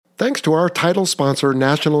thanks to our title sponsor,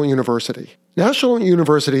 National University. National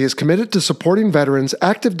University is committed to supporting veterans,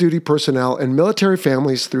 active duty personnel, and military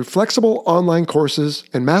families through flexible online courses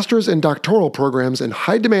and master's and doctoral programs in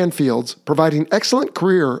high-demand fields, providing excellent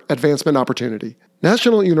career advancement opportunity.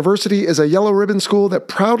 National University is a yellow ribbon school that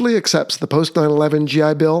proudly accepts the post-9/11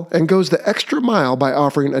 GI Bill and goes the extra mile by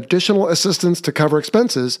offering additional assistance to cover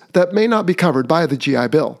expenses that may not be covered by the GI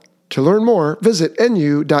Bill. To learn more, visit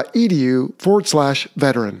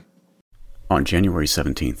nu.edu/veteran. On January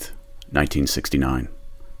 17th, 1969,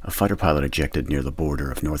 a fighter pilot ejected near the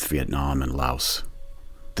border of North Vietnam and Laos.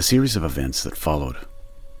 The series of events that followed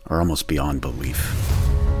are almost beyond belief.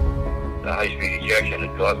 The high-speed ejection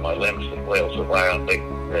had caused my limbs to flail so violently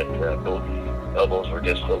that both elbows were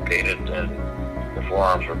dislocated and the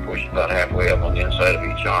forearms were pushed about halfway up on the inside of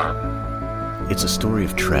each arm. It's a story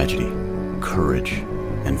of tragedy, courage,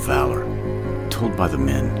 and valor, told by the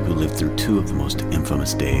men who lived through two of the most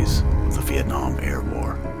infamous days of the Vietnam Air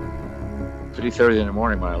War. 3:30 in the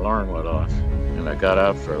morning, my alarm went off, and I got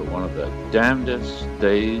out for one of the damnedest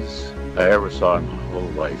days I ever saw in my whole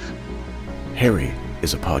life. Harry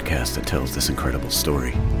is a podcast that tells this incredible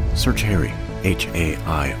story. Search Harry,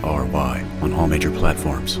 H-A-I-R-Y, on all major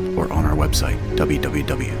platforms or on our website,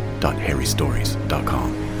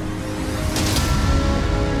 www.harrystories.com.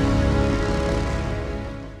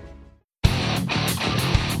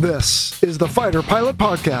 This is the Fighter Pilot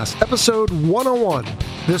Podcast, episode 101.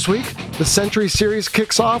 This week, the Century series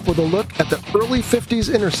kicks off with a look at the early 50s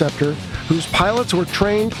interceptor, whose pilots were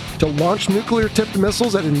trained to launch nuclear-tipped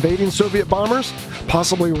missiles at invading Soviet bombers,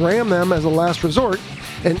 possibly ram them as a last resort,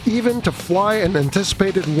 and even to fly an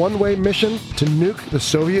anticipated one-way mission to nuke the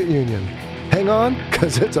Soviet Union. Hang on,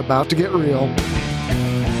 because it's about to get real.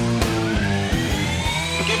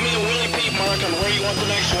 Give me a Willie Pete mark on where you want the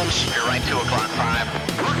next ones. You're right, 2 o'clock, 5.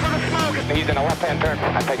 Look for the smoke. He's in a left-hand turn.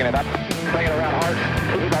 I'm taking it up. Bring it around hard.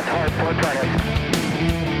 That's hard. Blood trying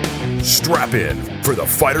to... Strap in for the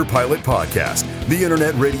Fighter Pilot Podcast, the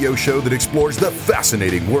internet radio show that explores the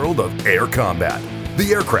fascinating world of air combat,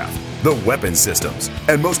 the aircraft, the weapon systems,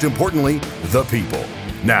 and most importantly, the people.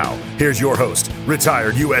 Now, here's your host,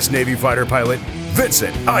 retired U.S. Navy fighter pilot,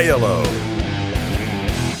 Vincent Aiello.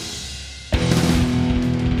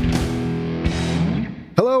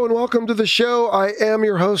 Hello and welcome to the show. I am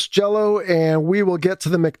your host, Jello, and we will get to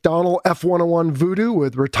the McDonnell F-101 Voodoo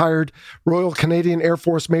with retired Royal Canadian Air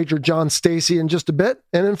Force Major John Stacey in just a bit.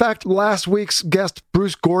 And in fact, last week's guest,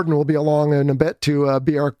 Bruce Gordon, will be along in a bit to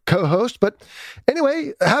be our co-host. But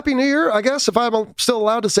anyway, Happy New Year, I guess, if I'm still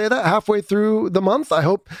allowed to say that, halfway through the month. I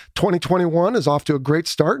hope 2021 is off to a great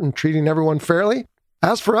start and treating everyone fairly.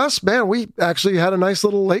 As for us, man, we actually had a nice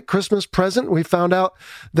little late Christmas present. We found out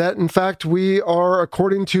that, in fact, we are,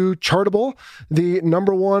 according to Chartable, the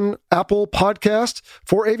 #1 Apple podcast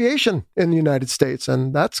for aviation in the United States.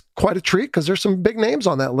 And that's quite a treat because there's some big names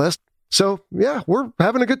on that list. So, yeah, we're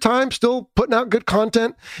having a good time, still putting out good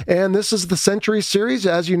content. And this is the Century series,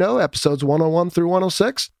 as you know, episodes 101 through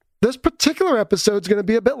 106. This particular episode is going to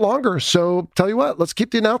be a bit longer, so tell you what, let's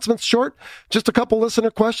keep the announcements short, just a couple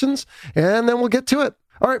listener questions, and then we'll get to it.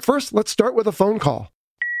 All right, first, let's start with a phone call.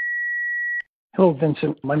 Hello,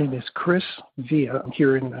 Vincent. My name is Chris Villa. I'm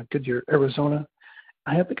here in Goodyear, Arizona.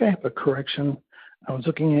 I think I have a correction. I was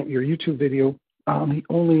looking at your YouTube video. I'm the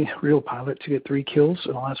only real pilot to get 3 kills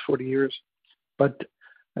in the last 40 years, but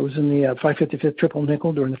I was in the 555th Triple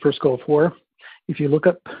Nickel during the first Gulf War. If you look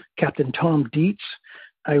up Captain Tom Dietz,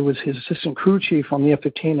 I was his assistant crew chief on the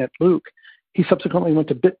F-15 at Luke. He subsequently went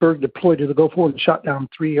to Bitburg, deployed to the Gulf War, and shot down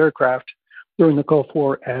 3 aircraft during the Gulf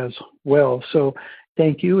War as well. So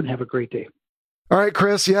thank you and have a great day. All right,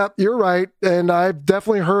 Chris. Yeah, you're right. And I've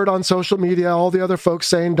definitely heard on social media all the other folks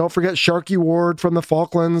saying, don't forget Sharkey Ward from the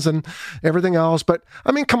Falklands and everything else. But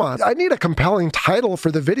I mean, come on, I need a compelling title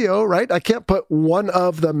for the video, right? I can't put one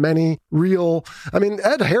of the many real, I mean,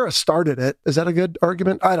 Ed Harris started it. Is that a good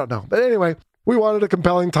argument? I don't know. But anyway, we wanted a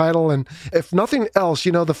compelling title, and if nothing else,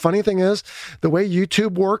 you know, the funny thing is, the way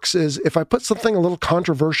YouTube works is if I put something a little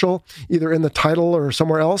controversial, either in the title or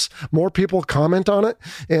somewhere else, more people comment on it,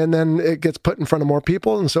 and then it gets put in front of more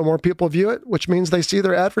people, and so more people view it, which means they see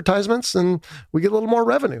their advertisements, and we get a little more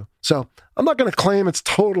revenue. So I'm not going to claim it's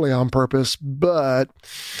totally on purpose, but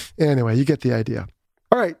anyway, you get the idea.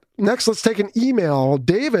 All right, next, let's take an email.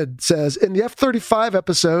 David says, in the F-35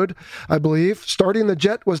 episode, I believe, starting the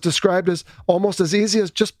jet was described as almost as easy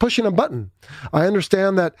as just pushing a button. I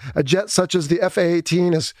understand that a jet such as the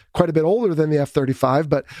F-A-18 is quite a bit older than the F-35,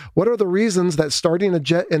 but what are the reasons that starting a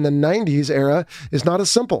jet in the 90s era is not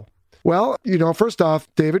as simple? Well, first off,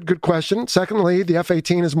 David, good question. Secondly, the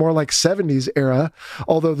F-18 is more like 70s era,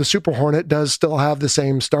 although the Super Hornet does still have the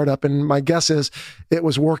same startup, and my guess is it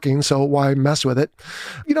was working, so why mess with it?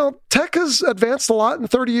 Tech has advanced a lot in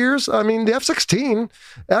 30 years. I mean, the F-16,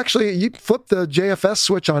 actually, you flip the JFS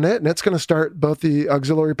switch on it, and it's going to start both the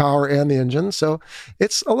auxiliary power and the engine, so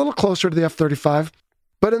it's a little closer to the F-35.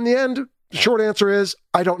 But in the end, short answer is,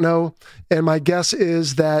 I don't know. And my guess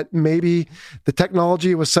is that maybe the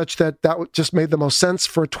technology was such that just made the most sense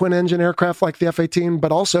for a twin engine aircraft like the F-18,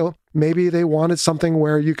 but also maybe they wanted something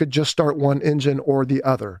where you could just start one engine or the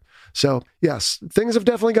other. So yes, things have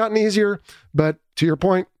definitely gotten easier, but to your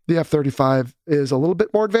point, the F-35 is a little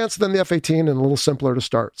bit more advanced than the F-18 and a little simpler to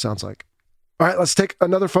start, sounds like. All right, let's take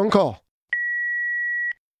another phone call.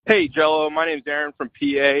 Hey, Jello, my name's Aaron from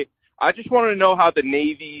PA. I just wanted to know how the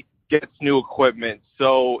Navy gets new equipment.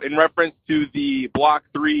 So in reference to the Block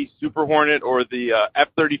 3 Super Hornet or the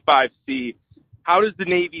F-35C, how does the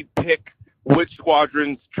Navy pick which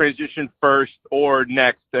squadrons transition first or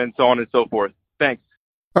next and so on and so forth? Thanks.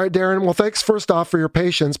 All right, Darren. Well, thanks first off for your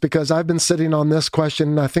patience, because I've been sitting on this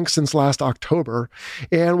question, I think, since last October.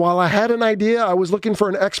 And while I had an idea, I was looking for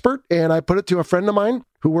an expert, and I put it to a friend of mine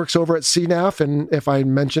who works over at CNAF. And if I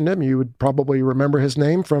mentioned him, you would probably remember his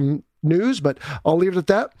name from news, but I'll leave it at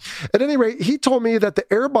that. At any rate, he told me that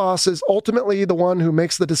the air boss is ultimately the one who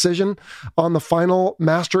makes the decision on the final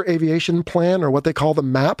master aviation plan, or what they call the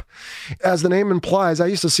MAP. As the name implies, I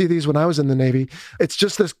used to see these when I was in the Navy. It's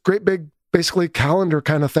just this great big, basically calendar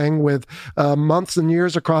kind of thing with months and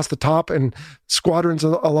years across the top and squadrons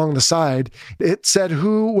along the side. It said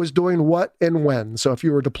who was doing what and when. So if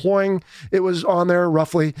you were deploying, it was on there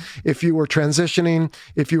roughly. If you were transitioning,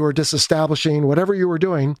 if you were disestablishing, whatever you were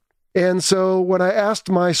doing. And so when I asked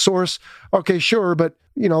my source, okay, sure, but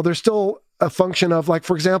there's still a function of, like,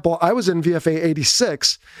 for example, I was in VFA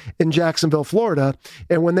 86 in Jacksonville, Florida.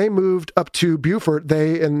 And when they moved up to Beaufort,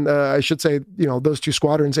 I should say, those two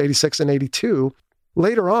squadrons, 86 and 82,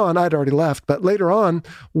 later on, I'd already left, but later on,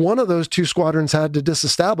 one of those two squadrons had to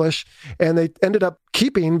disestablish, and they ended up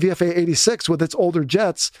keeping VFA 86 with its older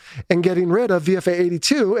jets and getting rid of VFA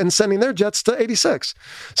 82 and sending their jets to 86.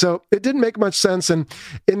 So it didn't make much sense. And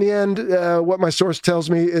in the end, what my source tells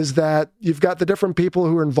me is that you've got the different people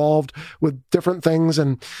who are involved with different things.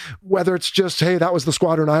 And whether it's just, hey, that was the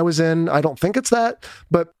squadron I was in, I don't think it's that,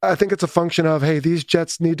 but I think it's a function of, hey, these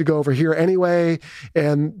jets need to go over here anyway,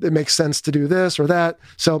 and it makes sense to do this or that.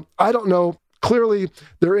 So I don't know. Clearly,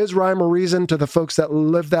 there is rhyme or reason to the folks that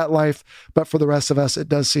live that life, but for the rest of us, it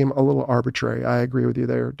does seem a little arbitrary. I agree with you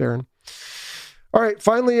there, Darren. All right,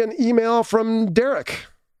 finally, an email from Derek.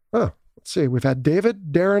 Oh, let's see. We've had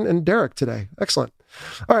David, Darren, and Derek today. Excellent.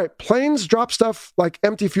 All right, planes drop stuff like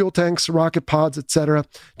empty fuel tanks, rocket pods, etc.,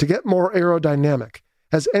 to get more aerodynamic.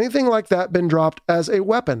 Has anything like that been dropped as a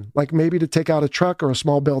weapon, like maybe to take out a truck or a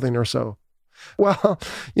small building or so? Well,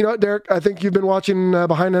 you know what, Derek, I think you've been watching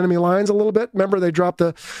Behind Enemy Lines a little bit. Remember, they dropped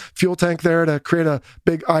the fuel tank there to create a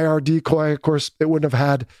big IR decoy. Of course, it wouldn't have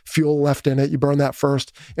had fuel left in it. You burn that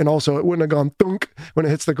first. And also, it wouldn't have gone thunk when it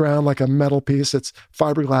hits the ground like a metal piece. It's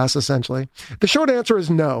fiberglass, essentially. The short answer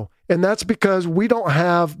is no. And that's because we don't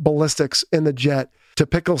have ballistics in the jet to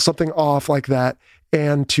pickle something off like that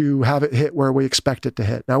and to have it hit where we expect it to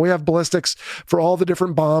hit. Now, we have ballistics for all the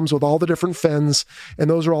different bombs with all the different fins, and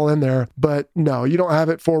those are all in there. But no, you don't have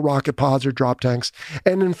it for rocket pods or drop tanks.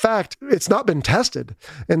 And in fact, it's not been tested.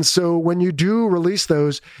 And so when you do release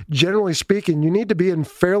those, generally speaking, you need to be in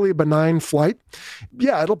fairly benign flight.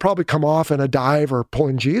 Yeah, it'll probably come off in a dive or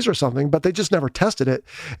pulling G's or something, but they just never tested it.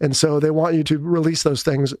 And so they want you to release those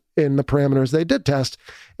things in the parameters they did test.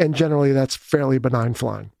 And generally, that's fairly benign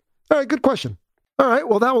flying. All right, good question. All right,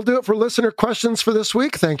 well, that will do it for listener questions for this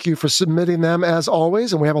week. Thank you for submitting them as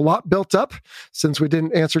always. And we have a lot built up since we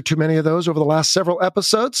didn't answer too many of those over the last several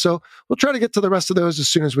episodes. So we'll try to get to the rest of those as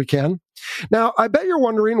soon as we can. Now, I bet you're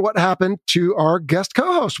wondering what happened to our guest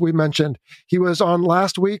co-host we mentioned. He was on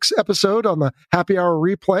last week's episode on the Happy Hour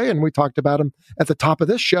replay, and we talked about him at the top of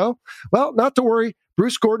this show. Well, not to worry.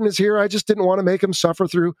 Bruce Gordon is here. I just didn't want to make him suffer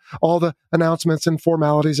through all the announcements and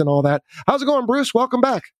formalities and all that. How's it going, Bruce? Welcome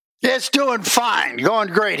back. It's doing fine. Going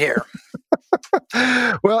great here.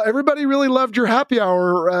 Well, everybody really loved your happy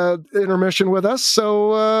hour intermission with us,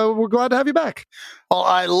 so we're glad to have you back. Well,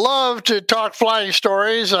 I love to talk flying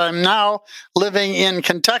stories. I'm now living in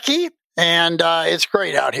Kentucky, and it's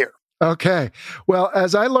great out here. Okay. Well,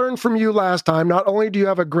 as I learned from you last time, not only do you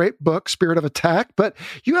have a great book, Spirit of Attack, but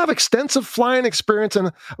you have extensive flying experience in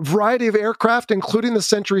a variety of aircraft, including the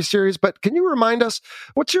Century series. But can you remind us,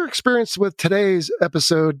 what's your experience with today's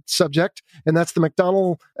episode subject? And that's the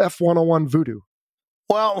McDonnell F-101 Voodoo.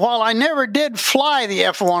 Well, while I never did fly the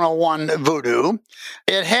F-101 Voodoo,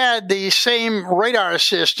 it had the same radar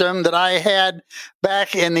system that I had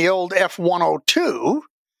back in the old F-102.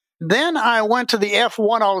 Then I went to the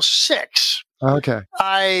F-106. Okay.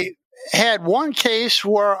 I had one case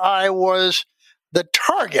where I was the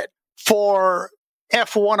target for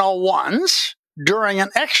F-101s during an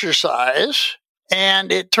exercise,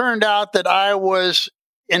 and it turned out that I was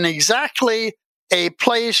in exactly a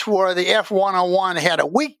place where the F-101 had a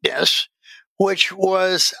weakness, which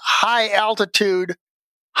was high altitude,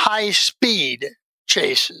 high speed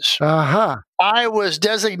chases. Uh-huh. I was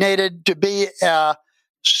designated to be a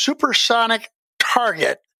supersonic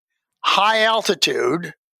target, high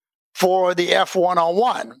altitude, for the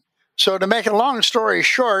F-101. So to make a long story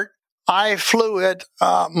short, I flew at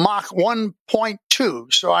Mach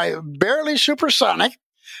 1.2. So I barely supersonic.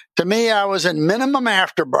 To me, I was in minimum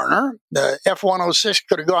afterburner. The F-106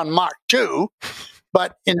 could have gone Mach 2,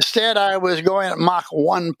 but instead I was going at Mach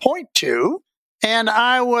 1.2, and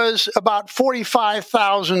I was about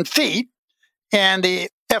 45,000 feet, and the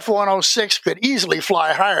F-106 could easily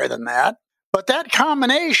fly higher than that. But that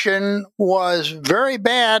combination was very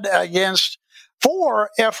bad against 4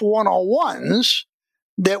 F-101s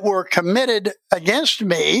that were committed against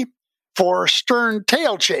me for stern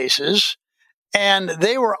tail chases, and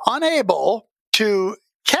they were unable to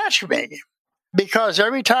catch me because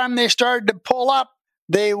every time they started to pull up,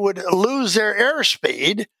 they would lose their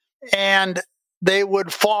airspeed and they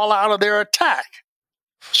would fall out of their attack.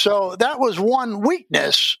 So that was one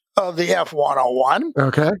weakness of the F-101.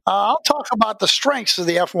 Okay. I'll talk about the strengths of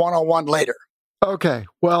the F-101 later. Okay.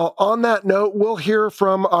 Well, on that note, we'll hear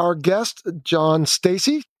from our guest, John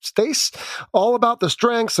Stacy, all about the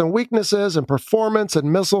strengths and weaknesses and performance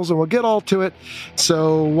and missiles, and we'll get all to it.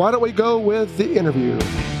 So why don't we go with the interview?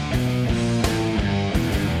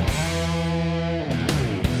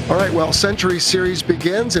 All right, well, Century Series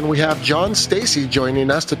begins, and we have John Stacy joining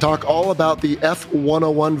us to talk all about the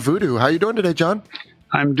F-101 Voodoo. How are you doing today, John?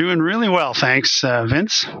 I'm doing really well, thanks,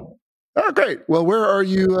 Vince. Oh, great. Well, where are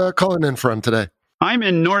you calling in from today? I'm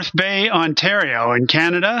in North Bay, Ontario, in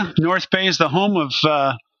Canada. North Bay is the home of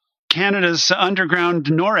Canada's underground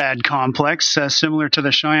NORAD complex, similar to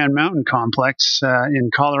the Cheyenne Mountain complex in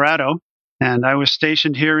Colorado. And I was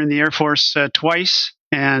stationed here in the Air Force twice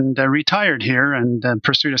and retired here and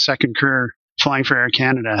pursued a second career flying for Air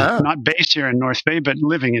Canada. Ah. Not based here in North Bay, but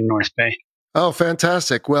living in North Bay. Oh,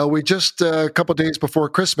 fantastic. Well, we just a couple days before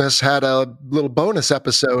Christmas had a little bonus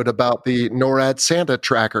episode about the NORAD Santa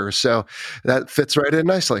tracker. So that fits right in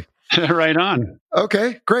nicely. Right on.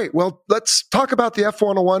 Okay, great. Well, let's talk about the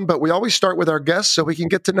F-101, but we always start with our guests so we can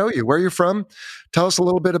get to know you. Where you're from, tell us a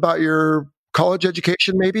little bit about your college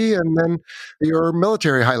education maybe, and then your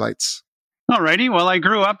military highlights. All righty. Well, I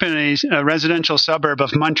grew up in a residential suburb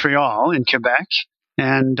of Montreal in Quebec.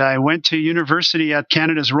 And I went to university at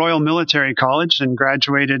Canada's Royal Military College and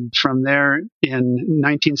graduated from there in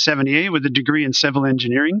 1978 with a degree in civil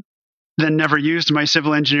engineering. Then never used my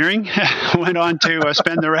civil engineering. Went on to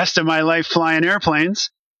spend the rest of my life flying airplanes.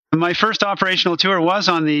 My first operational tour was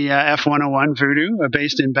on the F-101 Voodoo,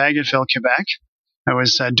 based in Bagotville, Quebec. I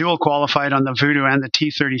was dual qualified on the Voodoo and the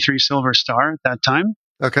T-33 Silver Star at that time.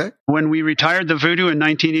 Okay. When we retired the Voodoo in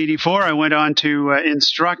 1984, I went on to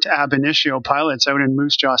instruct ab initio pilots out in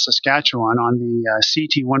Moose Jaw, Saskatchewan on the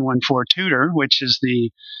CT-114 Tudor, which is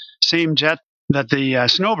the same jet that the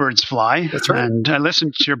Snowbirds fly. That's right. And I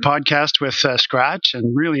listened to your podcast with Scratch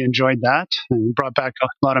and really enjoyed that and brought back a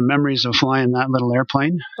lot of memories of flying that little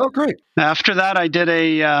airplane. Oh, great. After that, I did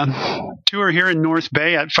a tour here in North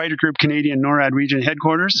Bay at Fighter Group Canadian NORAD Region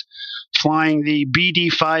Headquarters, flying the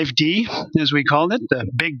BD-5D, as we called it, the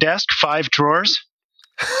big desk, 5 drawers.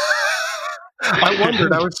 I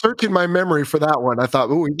wondered. I was searching my memory for that one. I thought,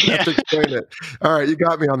 we have to explain it. All right, you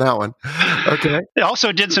got me on that one. Okay. I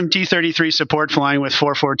also did some T-33 support flying with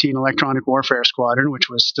 414 Electronic Warfare Squadron, which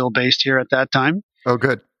was still based here at that time. Oh,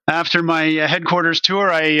 good. After my headquarters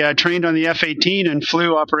tour, I trained on the F-18 and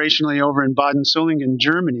flew operationally over in Baden-Sullingen,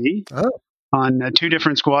 Germany, on 2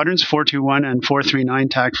 different squadrons, 421 and 439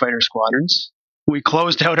 TAC fighter squadrons. We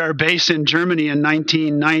closed out our base in Germany in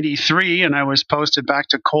 1993, and I was posted back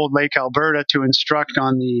to Cold Lake, Alberta to instruct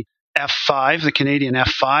on the F-5, the Canadian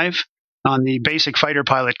F-5, on the basic fighter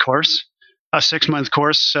pilot course, a 6-month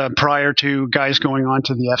course prior to guys going on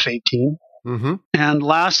to the F-18. Mm-hmm. And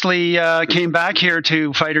lastly, came back here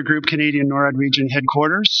to Fighter Group Canadian NORAD Region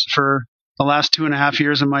Headquarters for the last 2.5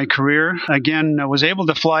 years of my career. Again, I was able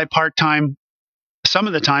to fly part-time, some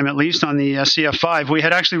of the time at least, on the CF-5. We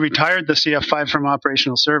had actually retired the CF-5 from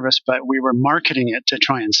operational service, but we were marketing it to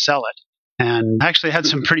try and sell it. And I actually had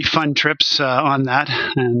some pretty fun trips on that,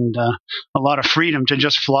 and a lot of freedom to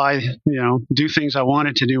just fly, do things I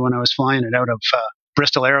wanted to do when I was flying it out of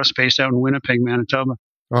Bristol Aerospace out in Winnipeg, Manitoba.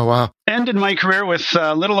 Oh, wow. Ended my career with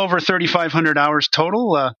a little over 3,500 hours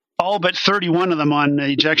total, all but 31 of them on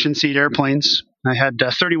ejection seat airplanes. I had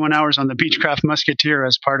 31 hours on the Beechcraft Musketeer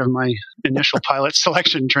as part of my initial pilot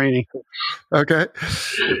selection training. Okay.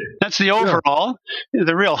 That's the overall. Yeah.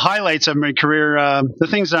 The real highlights of my career, the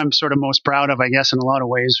things I'm sort of most proud of, I guess, in a lot of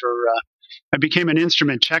ways, were I became an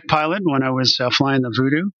instrument check pilot when I was flying the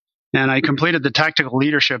Voodoo, and I completed the tactical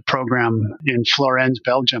leadership program in Florennes,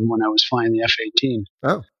 Belgium, when I was flying the F-18.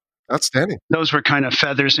 Oh, outstanding. Those were kind of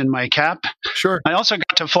feathers in my cap. Sure. I also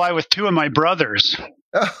got to fly with two of my brothers.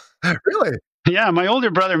 Oh, really? Yeah, my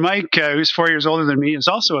older brother, Mike, who's 4 years older than me, is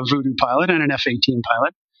also a Voodoo pilot and an F-18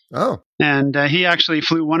 pilot. Oh. And he actually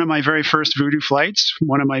flew one of my very first Voodoo flights,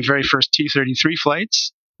 one of my very first T-33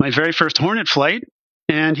 flights, my very first Hornet flight,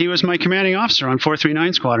 and he was my commanding officer on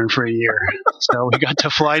 439 Squadron for a year. So we got to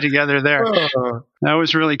fly together there. Oh. That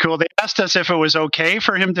was really cool. They asked us if it was okay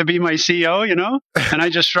for him to be my CO, and I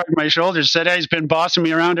just shrugged my shoulders, said, hey, he's been bossing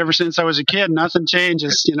me around ever since I was a kid. Nothing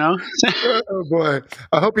changes, Oh, boy.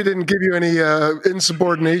 I hope he didn't give you any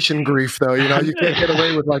insubordination grief, though. You can't get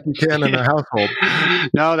away with like you can in a household.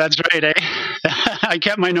 No, that's right, eh? I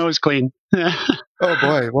kept my nose clean. Oh,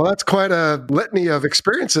 boy. Well, that's quite a litany of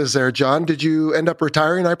experiences there, John. Did you end up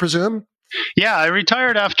retiring, I presume? Yeah, I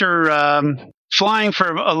retired after flying for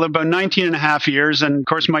about 19 and a half years. And, of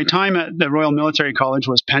course, my time at the Royal Military College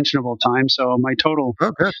was pensionable time. So my total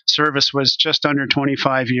service was just under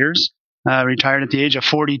 25 years. Retired at the age of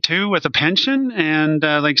 42 with a pension. And,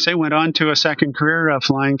 like I say, went on to a second career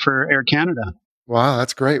flying for Air Canada. Wow,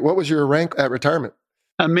 that's great. What was your rank at retirement?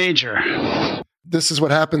 A major. This is what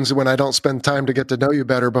happens when I don't spend time to get to know you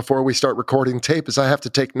better before we start recording tape, is I have to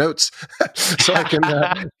take notes so I can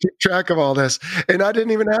keep track of all this. And I didn't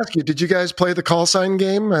even ask you, did you guys play the call sign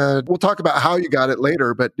game? We'll talk about how you got it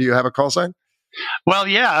later, but do you have a call sign? Well,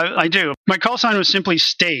 yeah, I do. My call sign was simply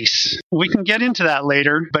Stace. We can get into that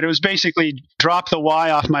later, but it was basically drop the Y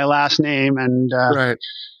off my last name, and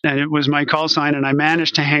and it was my call sign, and I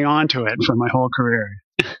managed to hang on to it for my whole career.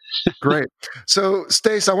 Great. So,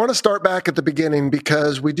 Stace, I want to start back at the beginning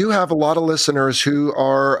because we do have a lot of listeners who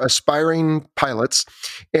are aspiring pilots,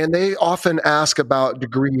 and they often ask about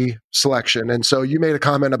degree selection. And so you made a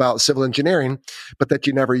comment about civil engineering, but that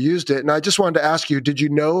you never used it. And I just wanted to ask you, did you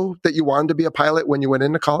know that you wanted to be a pilot when you went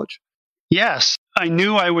into college? Yes. I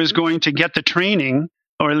knew I was going to get the training,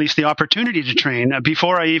 or at least the opportunity to train,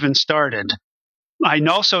 before I even started. I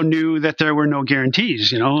also knew that there were no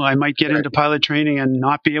guarantees. I might get into pilot training and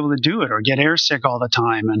not be able to do it, or get airsick all the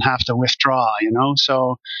time and have to withdraw,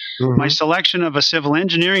 So my selection of a civil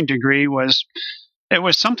engineering degree was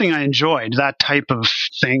something I enjoyed, that type of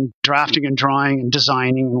thing, drafting and drawing and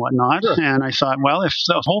designing and whatnot. Sure. And I thought, well, if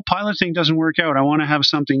the whole pilot thing doesn't work out, I want to have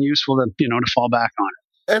something useful to fall back on.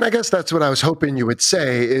 And I guess that's what I was hoping you would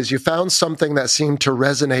say, is you found something that seemed to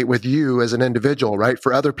resonate with you as an individual, right?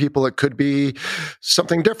 For other people, it could be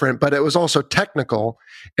something different, but it was also technical.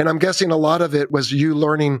 And I'm guessing a lot of it was you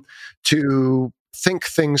learning to think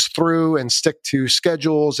things through and stick to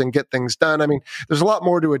schedules and get things done. I mean, there's a lot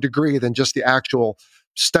more to a degree than just the actual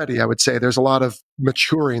study, I would say. There's a lot of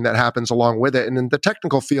maturing that happens along with it. And in the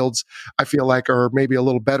technical fields, I feel like are maybe a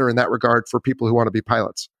little better in that regard for people who want to be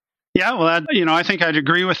pilots. Yeah, well, I think I'd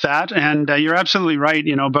agree with that. And you're absolutely right,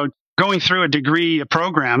 about going through a degree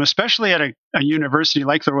program, especially at a university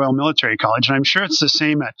like the Royal Military College. And I'm sure it's the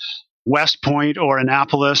same at West Point or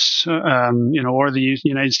Annapolis, or the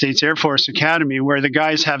United States Air Force Academy, where the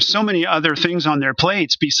guys have so many other things on their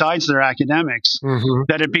plates besides their academics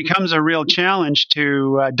that it becomes a real challenge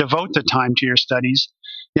to devote the time to your studies.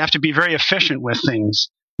 You have to be very efficient with things.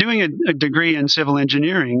 Doing a degree in civil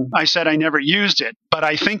engineering, I said I never used it, but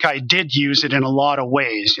I think I did use it in a lot of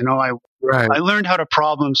ways. I learned how to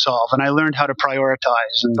problem solve, and I learned how to prioritize,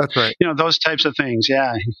 and that's right. Those types of things.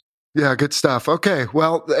 Yeah. Yeah, good stuff. Okay.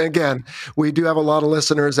 Well, again, we do have a lot of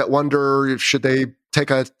listeners that wonder, should they take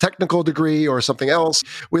a technical degree or something else?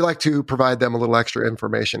 We like to provide them a little extra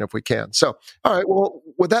information if we can. So, all right. Well,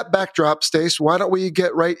 with that backdrop, Stace, why don't we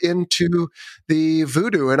get right into the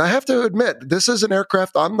Voodoo? And I have to admit, this is an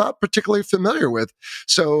aircraft I'm not particularly familiar with.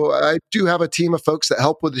 So I do have a team of folks that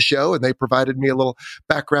help with the show, and they provided me a little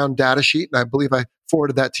background data sheet. And I believe I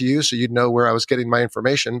forwarded that to you so you'd know where I was getting my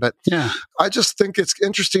information. But yeah, I just think it's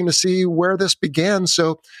interesting to see where this began.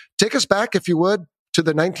 So take us back, if you would, to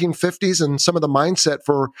the 1950s and some of the mindset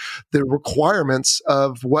for the requirements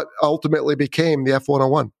of what ultimately became the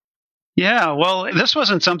F-101. Yeah, well, this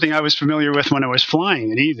wasn't something I was familiar with when I was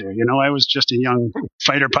flying it either. I was just a young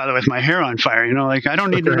fighter pilot with my hair on fire. I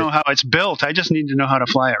don't need to know how it's built. I just need to know how to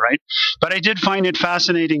fly it, right? But I did find it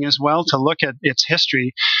fascinating as well to look at its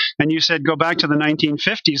history. And you said go back to the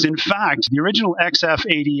 1950s. In fact, the original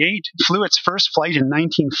XF-88 flew its first flight in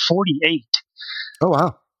 1948. Oh,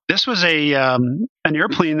 wow. This was an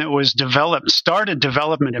airplane that was started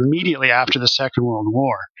development immediately after the Second World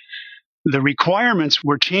War. The requirements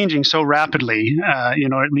were changing so rapidly,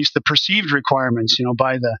 at least the perceived requirements,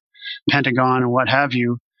 by the Pentagon and what have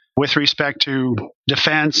you, with respect to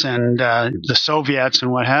defense and the Soviets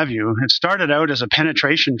and what have you. It started out as a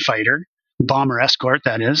penetration fighter, bomber escort,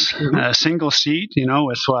 that is, a single seat,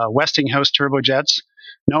 with Westinghouse turbojets,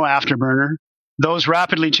 no afterburner. Those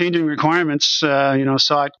rapidly changing requirements, saw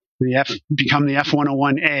it become the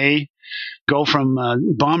F-101A, go from a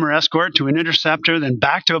bomber escort to an interceptor, then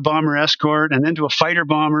back to a bomber escort, and then to a fighter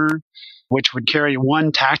bomber, which would carry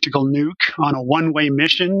one tactical nuke on a one-way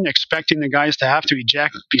mission, expecting the guys to have to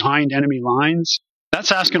eject behind enemy lines.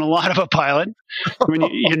 That's asking a lot of a pilot when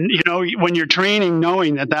when you're training,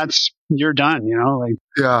 knowing that you're done.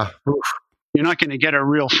 Yeah, you're not going to get a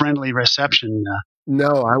real friendly reception. No,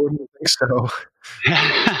 I wouldn't think so.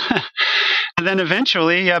 And then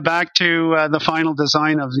eventually back to the final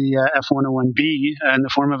design of the F-101B in the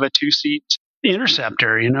form of a two-seat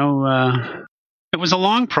interceptor. It was a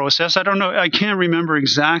long process. I don't know. I can't remember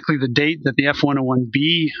exactly the date that the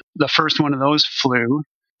F-101B, the first one of those, flew.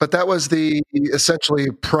 But that was the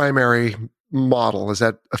essentially primary model. Is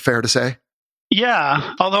that fair to say?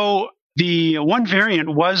 Yeah, although the one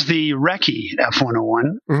variant was the Recce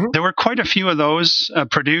F-101. Mm-hmm. There were quite a few of those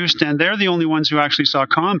produced, and they're the only ones who actually saw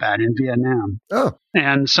combat in Vietnam. Oh.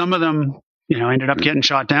 And some of them, ended up getting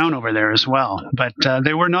shot down over there as well. But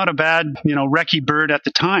they were not a bad, Recce bird at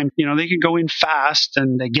the time. They could go in fast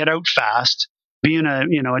and they get out fast. Being a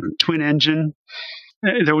twin engine,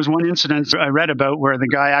 there was one incident I read about where the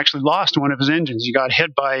guy actually lost one of his engines. He got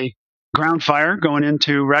hit by ground fire going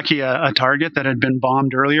into Recce, a target that had been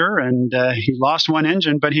bombed earlier, and he lost one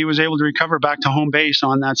engine, but he was able to recover back to home base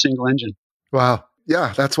on that single engine. Wow.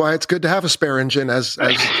 Yeah, that's why it's good to have a spare engine, as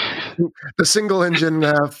the single engine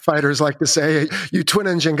fighters like to say. You twin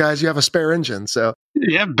engine guys, you have a spare engine. So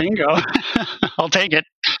yeah, bingo. I'll take it.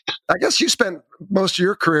 I guess you spent most of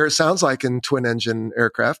your career, it sounds like, in twin engine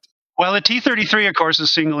aircraft. Well, the T-33, of course,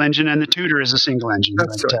 is single engine, and the Tudor is a single engine.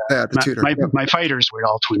 That's right. Yeah, the Tudor. My fighters were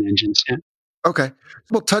all twin engines. Yeah. Okay.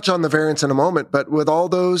 We'll touch on the variants in a moment, but with all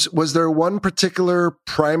those, was there one particular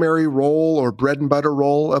primary role or bread and butter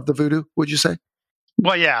role of the Voodoo, would you say?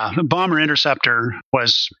 Well, yeah. The bomber interceptor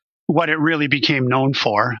was what it really became known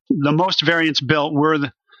for. The most variants built were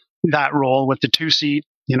that role with the two-seat,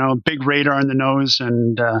 big radar in the nose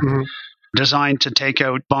and designed to take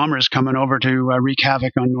out bombers coming over to wreak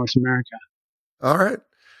havoc on North America. All right.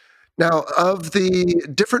 Now, of the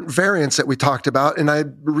different variants that we talked about, and I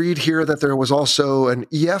read here that there was also an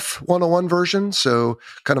EF-101 version, so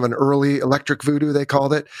kind of an early electric Voodoo, they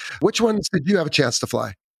called it. Which ones did you have a chance to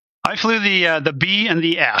fly? I flew the B and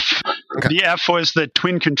the F. Okay. The F was the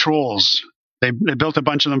twin controls. They built a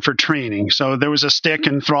bunch of them for training. So there was a stick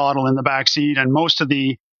and throttle in the back seat and most of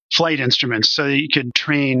the flight instruments so that you could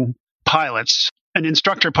train pilots. An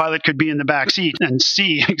instructor pilot could be in the back seat and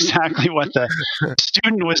see exactly what the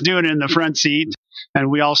student was doing in the front seat.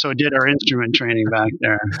 And we also did our instrument training back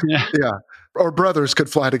there. Yeah. Or brothers could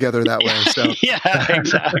fly together that way. So. Yeah,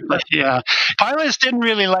 exactly. Yeah. Pilots didn't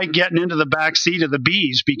really like getting into the back seat of the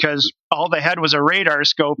Bs because all they had was a radar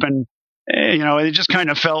scope and, it just kind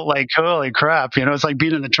of felt like, holy crap, it's like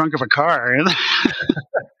being in the trunk of a car.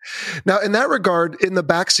 Now, in that regard, in the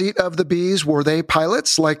backseat of the Bs, were they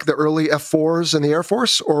pilots like the early F4s in the Air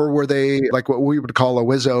Force, or were they like what we would call a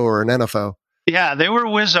WISO or an NFO? Yeah, they were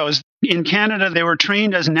WISOs. In Canada, they were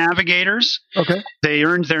trained as navigators. Okay. They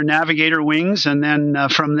earned their navigator wings, and then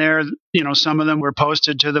from there, some of them were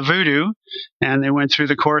posted to the Voodoo, and they went through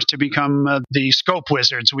the course to become the scope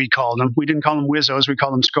wizards, we called them. We didn't call them WISOs, we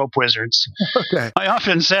called them scope wizards. Okay. I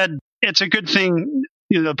often said it's a good thing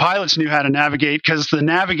the pilots knew how to navigate because the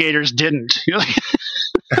navigators didn't.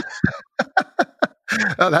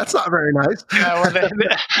 Oh, that's not very nice. Yeah, well,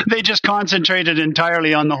 they just concentrated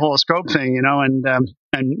entirely on the whole scope thing, and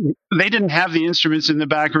they didn't have the instruments in the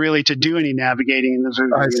back really to do any navigating in the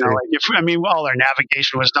Voodoo. All our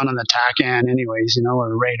navigation was done on the TACAN anyways,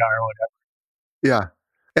 or radar or whatever. Yeah.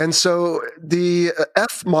 And so the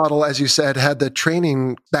F model, as you said, had the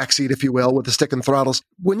training backseat, if you will, with the stick and throttles.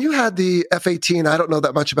 When you had the F-18, I don't know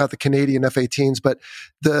that much about the Canadian F-18s, but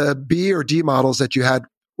the B or D models that you had,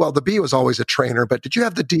 well, the B was always a trainer, but did you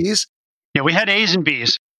have the Ds? Yeah, we had A's and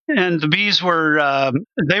B's. And the Bs were,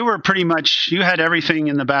 they were pretty much, you had everything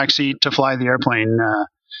in the back seat to fly the airplane.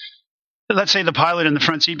 Let's say the pilot in the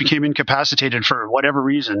front seat became incapacitated for whatever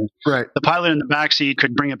reason. Right. The pilot in the back seat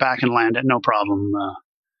could bring it back and land it, no problem.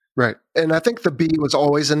 Right. And I think the B was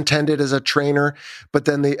always intended as a trainer, but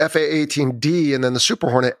then the FA-18D and then the Super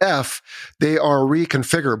Hornet F, they are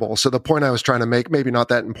reconfigurable. So the point I was trying to make, maybe not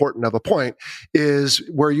that important of a point, is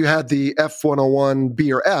where you had the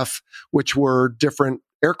F-101B or F, which were different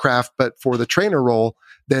aircraft, but for the trainer role,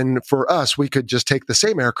 then for us, we could just take the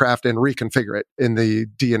same aircraft and reconfigure it in the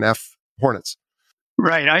D and F Hornets.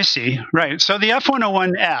 Right, I see. Right. So the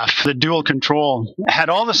F-101F, the dual control, had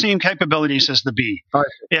all the same capabilities as the B.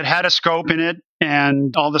 It had a scope in it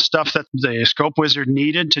and all the stuff that the scope wizard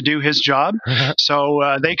needed to do his job.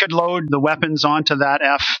 So they could load the weapons onto that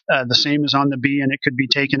F the same as on the B, and it could be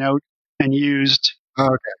taken out and used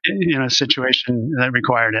in a situation that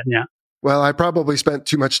required it. Yeah. Well, I probably spent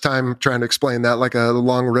too much time trying to explain that, like a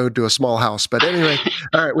long road to a small house. But anyway,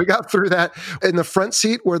 all right, we got through that. In the front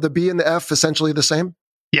seat, were the B and the F essentially the same?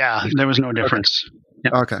 Yeah, there was no difference. Okay.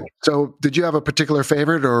 Yep. Okay. So did you have a particular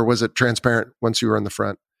favorite, or was it transparent once you were in the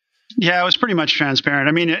front? Yeah, it was pretty much transparent.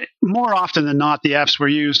 I mean, more often than not, the Fs were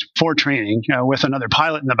used for training with another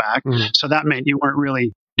pilot in the back. Mm-hmm. So that meant you weren't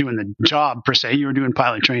really doing the job per se. You were doing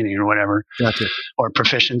pilot training or whatever. Gotcha. Or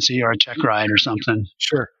proficiency or a check ride or something.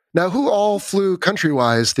 Sure. Now, who all flew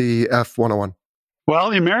country-wise the F-101? Well,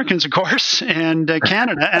 the Americans, of course, and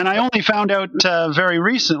Canada. And I only found out very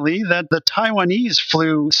recently that the Taiwanese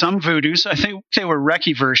flew some Voodoos. I think they were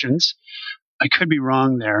recce versions. I could be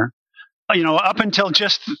wrong there. You know, up until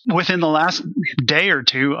just within the last day or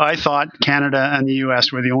two, I thought Canada and the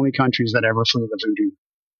U.S. were the only countries that ever flew the Voodoo.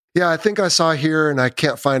 Yeah, I think I saw here, and I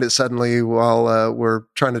can't find it suddenly while we're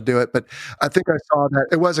trying to do it, but I think I saw that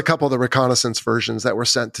it was a couple of the reconnaissance versions that were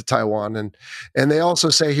sent to Taiwan. And they also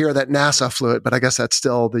say here that NASA flew it, but I guess that's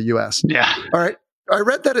still the U.S. Yeah. All right. I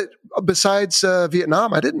read that besides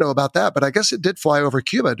Vietnam, I didn't know about that, but I guess it did fly over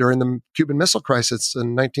Cuba during the Cuban Missile Crisis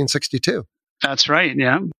in 1962. That's right,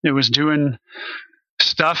 yeah. It was doing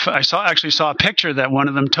stuff. I actually saw a picture that one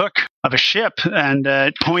of them took of a ship, and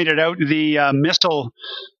it pointed out the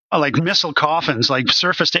missile coffins, like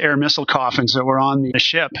surface-to-air missile coffins that were on the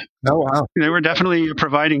ship. Oh, wow. They were definitely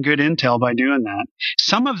providing good intel by doing that.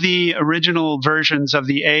 Some of the original versions of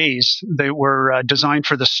the A's that were designed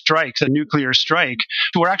for the strike, the nuclear strike,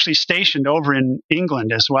 were actually stationed over in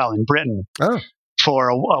England as well, in Britain, for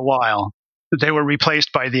a while. They were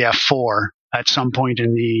replaced by the F4 at some point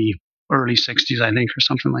in the early 60s, I think, or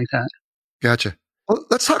something like that. Gotcha. Well,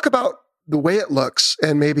 let's talk about the way it looks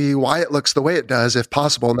and maybe why it looks the way it does, if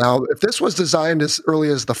possible. Now, if this was designed as early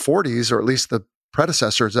as the 40s, or at least the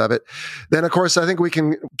predecessors of it, then of course I think we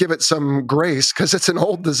can give it some grace because it's an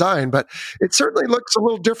old design, but it certainly looks a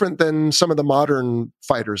little different than some of the modern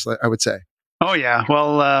fighters, I would say. Oh yeah,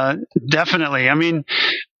 well, definitely. I mean,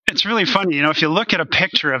 it's really funny, you know, if you look at a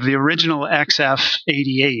picture of the original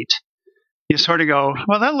XF-88, you sort of go,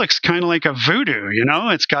 well, that looks kind of like a Voodoo, you know?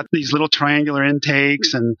 It's got these little triangular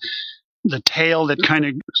intakes and the tail that kind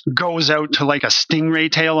of goes out to like a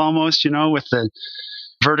stingray tail almost, you know, with the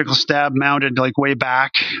vertical stab mounted like way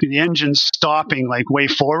back, the engine stopping like way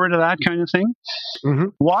forward of that kind of thing. Mm-hmm.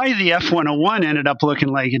 Why the F-101 ended up looking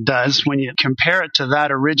like it does when you compare it to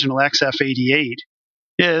that original XF-88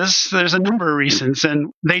 is there's a number of reasons.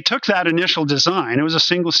 And they took that initial design. It was a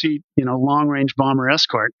single seat, you know, long range bomber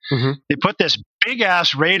escort. Mm-hmm. They put this big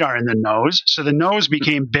ass radar in the nose. So the nose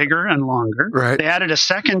became bigger and longer. Right. They added a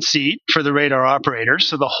second seat for the radar operator.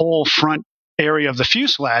 So the whole front area of the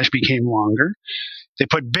fuselage became longer. They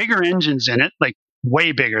put bigger engines in it, like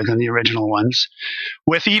way bigger than the original ones,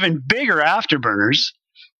 with even bigger afterburners.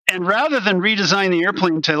 And rather than redesign the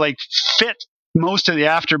airplane to like fit most of the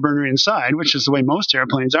afterburner inside, which is the way most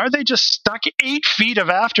airplanes are, they just stuck 8 feet of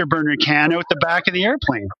afterburner can out the back of the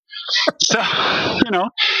airplane. So, you know,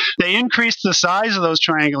 they increased the size of those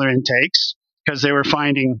triangular intakes because they were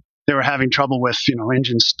having trouble with, you know,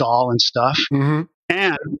 engine stall and stuff. Mm-hmm.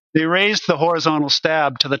 And they raised the horizontal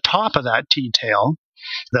stab to the top of that T-tail,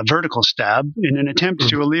 the vertical stab, in an attempt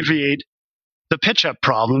to alleviate the pitch-up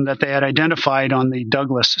problem that they had identified on the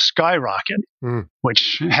Douglas Skyrocket,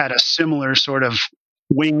 which had a similar sort of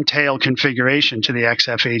wing-tail configuration to the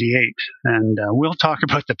XF-88. And we'll talk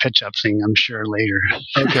about the pitch-up thing, I'm sure, later.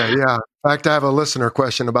 Okay, yeah. In fact, I have a listener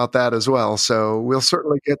question about that as well, so we'll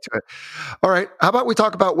certainly get to it. All right, how about we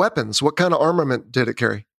talk about weapons? What kind of armament did it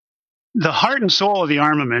carry? The heart and soul of the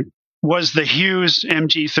armament was the Hughes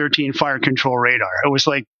MG-13 fire control radar. It was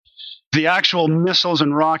like The actual missiles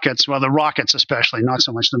and rockets, well, the rockets especially, not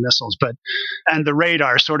so much the missiles, and the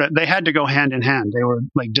radar they had to go hand in hand. They were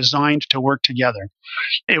like designed to work together.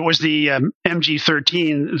 It was the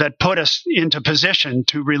MG-13 that put us into position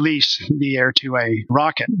to release the Air-2A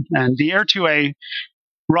rocket. And the Air-2A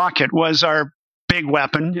rocket was our big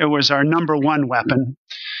weapon. It was our number one weapon.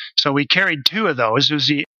 So we carried two of those. It was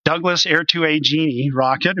the Douglas Air-2A Genie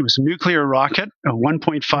rocket. It was a nuclear rocket, a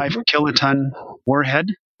 1.5 kiloton warhead.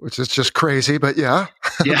 Which is just crazy, but yeah.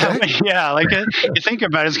 Yeah, yeah. Like you think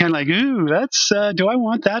about it, it's kind of like, ooh, that's. Do I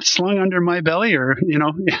want that slung under my belly or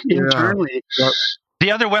internally? Yeah. Yep.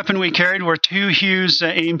 The other weapon we carried were two Hughes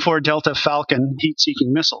AIM-4 Delta Falcon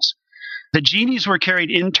heat-seeking missiles. The Genies were carried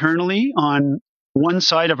internally on one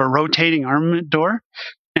side of a rotating armament door,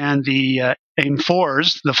 and the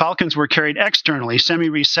AIM-4s, the Falcons, were carried externally,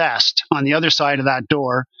 semi-recessed on the other side of that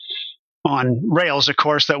door, on rails, of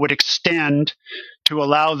course, that would extend to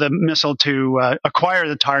allow the missile to acquire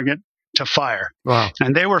the target to fire. Wow.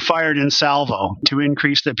 And they were fired in salvo to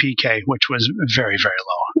increase the PK, which was very, very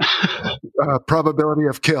low. Probability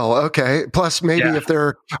of kill. Okay. Plus, maybe if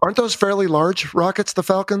aren't those fairly large rockets, the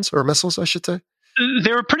Falcons, or missiles, I should say?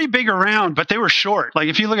 They were pretty big around, but they were short. Like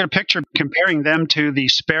if you look at a picture comparing them to the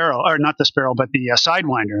Sparrow, or not the Sparrow, but the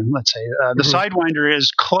Sidewinder, let's say, the Sidewinder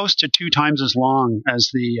is close to 2 times as long as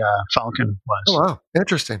the Falcon was. Oh, wow.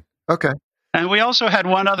 Interesting. Okay. And we also had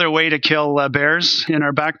one other way to kill bears in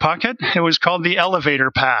our back pocket. It was called the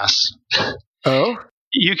elevator pass. Oh?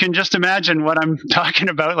 You can just imagine what I'm talking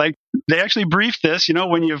about. Like they actually briefed this,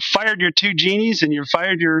 when you've fired your 2 Genies and you've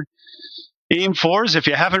fired your AIM-4s, if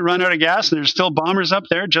you haven't run out of gas and there's still bombers up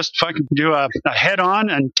there, just fucking do a head-on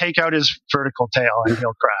and take out his vertical tail and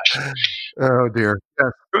he'll crash. Oh, dear.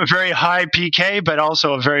 Yes. A very high PK, but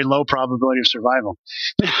also a very low probability of survival.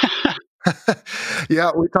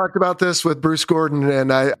 Yeah, we talked about this with Bruce Gordon,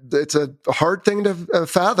 and it's a hard thing to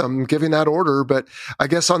fathom giving that order. But I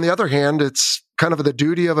guess on the other hand, it's kind of the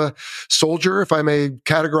duty of a soldier, if I may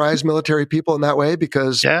categorize military people in that way,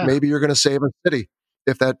 because maybe you're going to save a city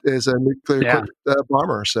if that is a nuclear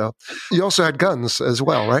bomber. So you also had guns as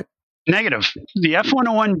well, right? Negative. The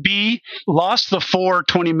F-101B lost the 4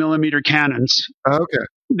 20-millimeter cannons. Okay.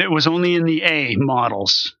 It was only in the A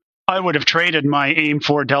models. I would have traded my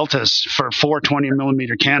AIM-4 Deltas for 4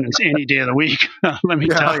 20-millimeter cannons any day of the week. Let me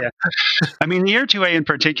tell you. I mean, the Air-2A in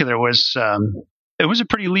particular was it was a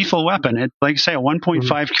pretty lethal weapon. It, like I say, a 1.5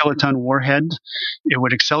 kiloton warhead. It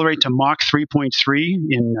would accelerate to Mach 3.3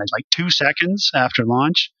 in like 2 seconds after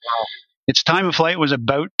launch. Wow. Its time of flight was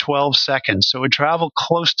about 12 seconds, so it would travel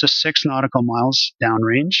close to 6 nautical miles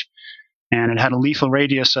downrange, and it had a lethal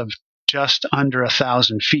radius of just under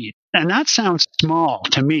 1,000 feet. And that sounds small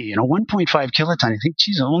to me. 1.5 kiloton, I think,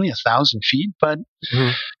 geez, only 1,000 feet. But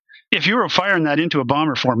if you were firing that into a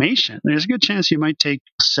bomber formation, there's a good chance you might take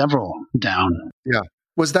several down. Yeah.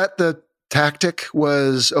 Was that the tactic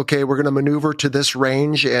was, okay, we're going to maneuver to this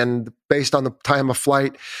range, and based on the time of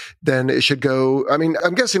flight, then it should go. I mean,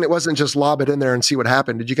 I'm guessing it wasn't just lob it in there and see what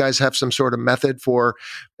happened. Did you guys have some sort of method for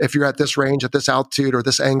if you're at this range, at this altitude, or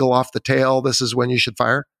this angle off the tail, this is when you should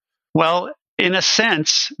fire? Well, in a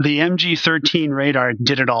sense, the MG-13 radar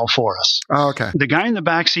did it all for us. Oh, okay. The guy in the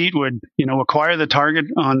back seat would, acquire the target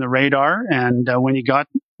on the radar, and when he got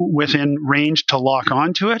within range to lock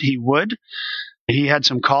onto it, he would. He had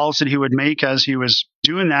some calls that he would make as he was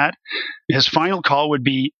doing that. His final call would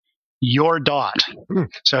be your dot.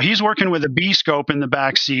 So he's working with a B scope in the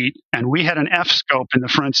back seat, and we had an F scope in the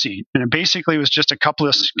front seat. And it basically was just a couple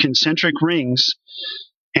of concentric rings.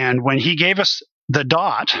 And when he gave us the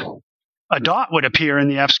dot, a dot would appear in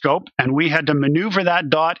the F scope, and we had to maneuver that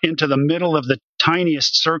dot into the middle of the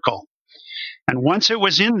tiniest circle. And once it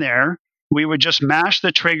was in there, we would just mash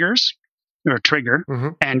the trigger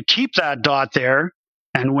and keep that dot there.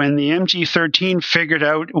 And when the MG-13 figured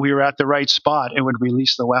out we were at the right spot, it would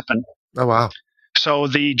release the weapon. Oh, wow. So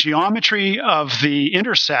the geometry of the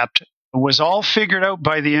intercept was all figured out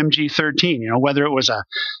by the MG-13, whether it was a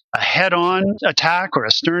head-on attack or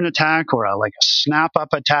a stern attack or a snap-up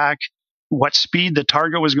attack, what speed the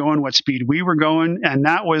target was going, what speed we were going. And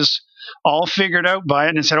that was all figured out by it.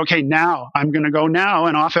 And it said, okay, now I'm going to go now.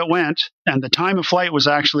 And off it went. And the time of flight was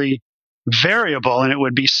actually variable, and it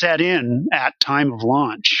would be set in at time of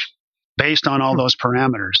launch based on all those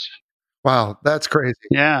parameters. Wow, that's crazy.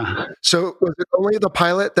 Yeah. So was it only the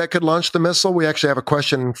pilot that could launch the missile? We actually have a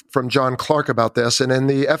question from John Clark about this. And in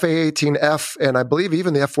the FA-18F, and I believe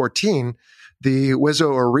even the F-14, the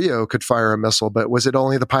Wizzo or Rio could fire a missile, but was it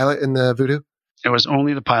only the pilot in the Voodoo? It was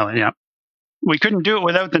only the pilot, yeah. We couldn't do it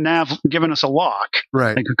without the nav giving us a lock.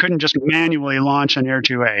 Right. We couldn't just manually launch an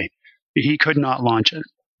Air-2A. He could not launch it.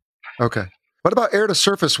 Okay. What about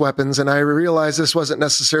air-to-surface weapons? And I realize this wasn't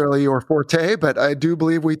necessarily your forte, but I do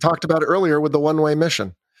believe we talked about it earlier with the one-way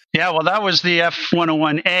mission. Yeah, well, that was the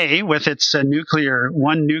F-101A with its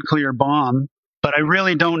nuclear bomb. But I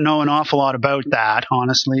really don't know an awful lot about that,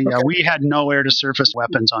 honestly. Okay. We had no air-to-surface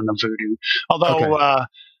weapons on the Voodoo. Although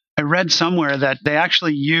I read somewhere that they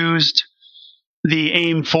actually used the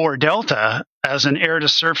AIM-4 Delta as an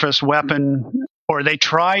air-to-surface weapon, or they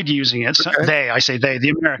tried using it. Okay.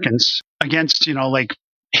 The Americans, against, like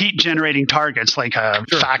heat-generating targets like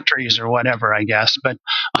factories or whatever, I guess. But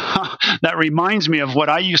that reminds me of what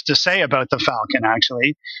I used to say about the Falcon,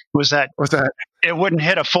 actually, was that it wouldn't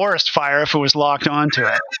hit a forest fire if it was locked onto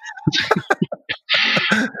it.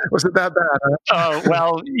 Was it that bad? Huh? Oh,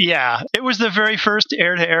 well, yeah. It was the very first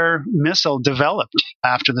air-to-air missile developed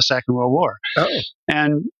after the Second World War. Oh.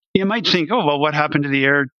 And you might think, what happened to the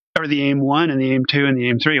AIM-1 and the AIM-2 and the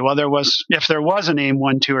AIM-3? Well, if there was an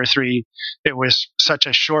AIM-1, 2, or 3, it was such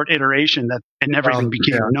a short iteration that it never even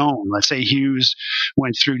became known. Let's say Hughes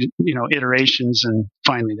went through, iterations, and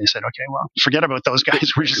finally they said, okay, well, forget about those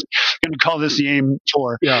guys. We're just going to call this the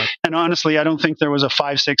AIM-4. Yeah. And honestly, I don't think there was a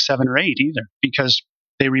 5, 6, 7, or 8 either, because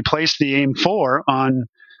they replaced the AIM-4 on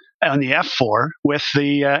the F-4 with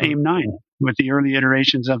the AIM-9, with the early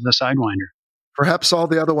iterations of the Sidewinder. Perhaps all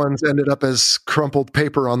the other ones ended up as crumpled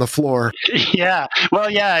paper on the floor. Yeah. Well,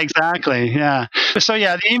 yeah, exactly. Yeah. So,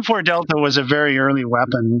 the AIM-4 Delta was a very early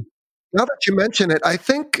weapon. Now that you mention it, I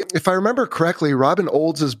think, if I remember correctly, Robin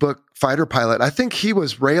Olds' book, Fighter Pilot, I think he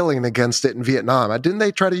was railing against it in Vietnam. Didn't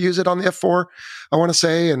they try to use it on the F-4, I want to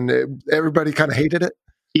say, and everybody kind of hated it?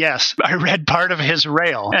 Yes. I read part of his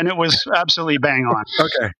rail, and it was absolutely bang on.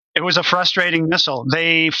 Okay. It was a frustrating missile.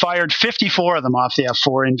 They fired 54 of them off the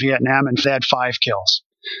F-4 in Vietnam, and they had 5 kills.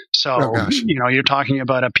 So, you're talking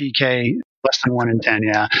about a PK less than 1 in 10,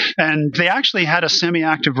 yeah. And they actually had a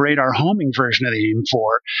semi-active radar homing version of the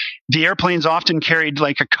AIM-4. The airplanes often carried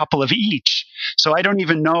like a couple of each. So I don't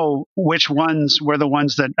even know which ones were the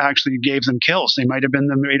ones that actually gave them kills. They might have been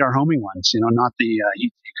the radar homing ones, not the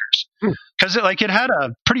heat seekers. Because it had a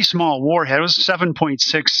pretty small warhead. It was 7.6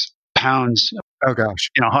 pounds. Oh gosh!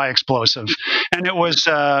 High explosive, and it was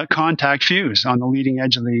contact fuse on the leading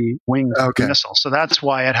edge of the wing of the missile. So that's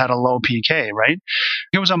why it had a low PK, right?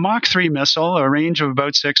 It was a Mach 3 missile, a range of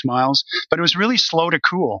about 6 miles, but it was really slow to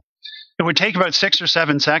cool. It would take about 6 or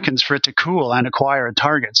 7 seconds for it to cool and acquire a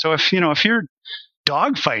target. So if you're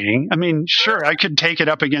dogfighting, sure, I could take it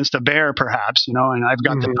up against a bear, perhaps, and I've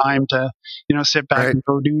got the time to, sit back and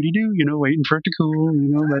go doody-doo, waiting for it to cool,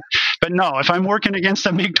 But no, if I'm working against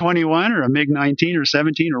a MiG-21 or a MiG-19 or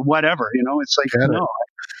 17 or whatever, it's like, no.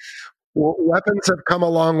 Well, weapons have come a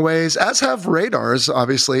long ways, as have radars,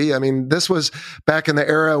 obviously. This was back in the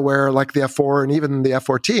era where, like the F-4 and even the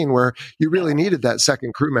F-14, where you really needed that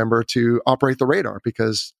second crew member to operate the radar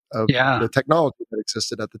because of the technology that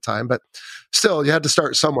existed at the time. But still, you had to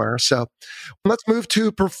start somewhere. So let's move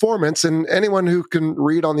to performance. And anyone who can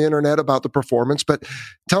read on the internet about the performance, but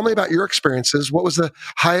tell me about your experiences. What was the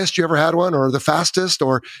highest you ever had one, or the fastest,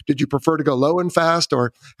 or did you prefer to go low and fast,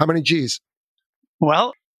 or how many Gs?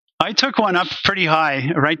 Well, I took one up pretty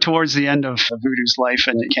high right towards the end of Voodoo's life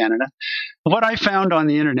in Canada. What I found on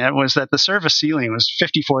the internet was that the service ceiling was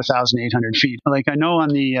 54,800 feet. Like, I know on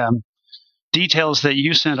the details that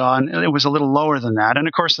you sent on, it was a little lower than that. And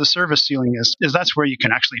of course, the service ceiling is that's where you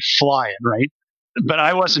can actually fly it, right? But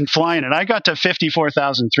I wasn't flying it. I got to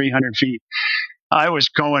 54,300 feet. I was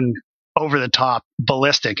going over the top,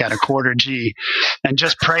 ballistic at a quarter G, and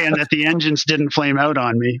just praying that the engines didn't flame out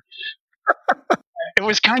on me. It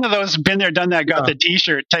was kind of those been there, done that, got the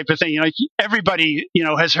T-shirt type of thing. Everybody,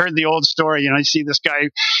 has heard the old story. I see this guy,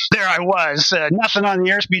 there I was, nothing on the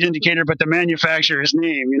airspeed indicator but the manufacturer's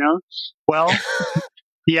name, Well,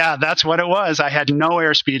 yeah, that's what it was. I had no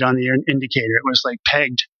airspeed on the indicator. It was like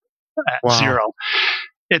pegged at 0.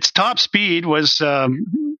 Its top speed was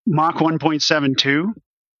Mach 1.72.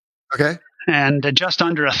 Okay. And just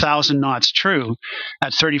under 1,000 knots true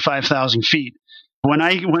at 35,000 feet. When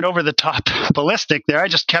I went over the top ballistic there, I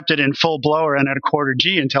just kept it in full blower and at a quarter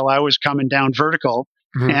G until I was coming down vertical.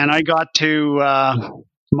 Mm-hmm. And I got to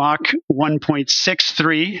Mach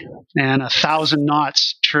 1.63 and 1,000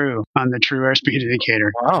 knots true on the true airspeed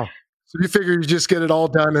indicator. Wow. So you figure you just get it all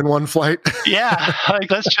done in one flight? Yeah.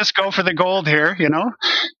 Let's just go for the gold here,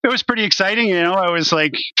 It was pretty exciting, I was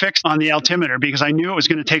fixed on the altimeter because I knew it was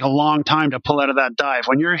going to take a long time to pull out of that dive.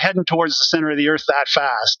 When you're heading towards the center of the earth that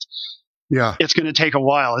fast, it's going to take a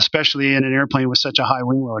while, especially in an airplane with such a high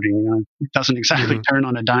wing loading. It doesn't exactly turn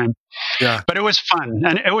on a dime. Yeah. But it was fun.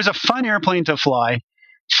 And it was a fun airplane to fly.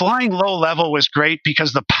 flying low level was great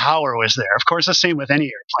because the power was there. Of course, the same with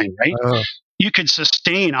any airplane, right? You could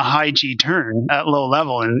sustain a high G turn at low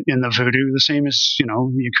level in the Voodoo, the same as,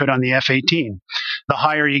 you could on the F-18. The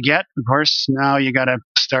higher you get, of course, now you got to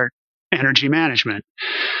start energy management.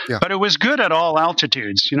 Yeah. But it was good at all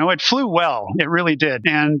altitudes. It flew well. It really did.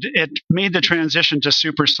 And it made the transition to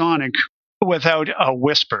supersonic without a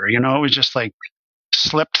whisper. It was just like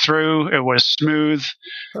slipped through. It was smooth,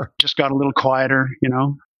 just got a little quieter,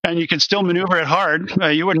 And you could still maneuver it hard.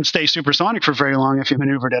 You wouldn't stay supersonic for very long if you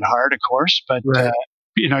maneuvered it hard, of course. But, right.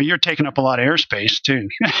 You're taking up a lot of airspace, too.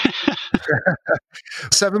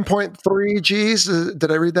 7.3 Gs.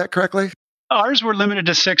 Did I read that correctly? Ours were limited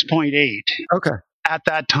to 6.8. Okay. At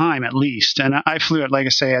that time, at least. And I flew it, like I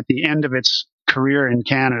say, at the end of its career in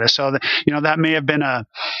Canada. So, that may have been a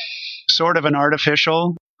sort of an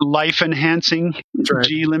artificial life-enhancing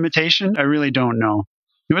G limitation. I really don't know.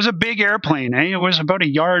 It was a big airplane, eh? It was about a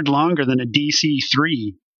yard longer than a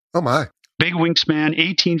DC-3. Oh, my. Big wingspan,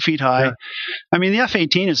 18 feet high. Yeah. I mean, the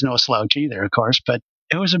F-18 is no slouch either, of course, but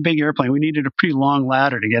it was a big airplane. We needed a pretty long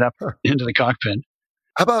ladder to get up into the cockpit.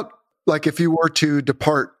 How about, if you were to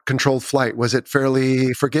depart controlled flight, was it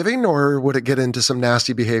fairly forgiving, or would it get into some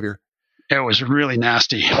nasty behavior? It was really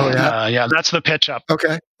nasty. Oh, yeah? Yeah, that's the pitch up.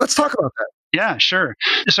 Okay. Let's talk about that. Yeah, sure.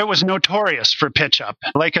 So it was notorious for pitch up.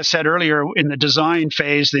 Like I said earlier, in the design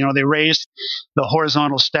phase, they raised the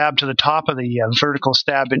horizontal stab to the top of the vertical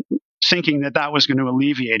stab, thinking that was going to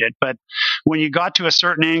alleviate it. But when you got to a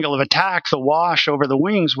certain angle of attack, the wash over the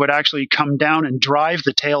wings would actually come down and drive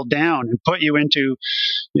the tail down and put you into,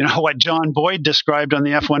 what John Boyd described on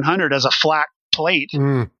the F-100 as a flat plate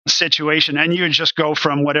situation. And you would just go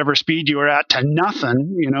from whatever speed you were at to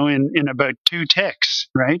nothing, in about 2 ticks,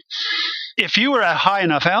 right? If you were at high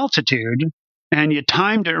enough altitude and you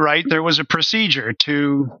timed it right, there was a procedure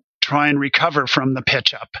to try and recover from the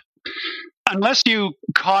pitch up. Unless you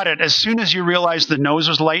caught it as soon as you realized the nose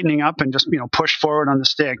was lightening up and just, pushed forward on the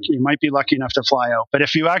stick, you might be lucky enough to fly out. But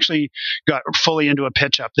if you actually got fully into a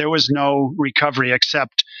pitch up, there was no recovery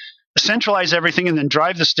except centralize everything and then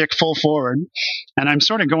drive the stick full forward. And I'm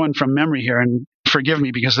sort of going from memory here, and forgive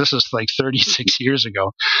me because this is like 36 years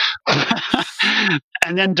ago.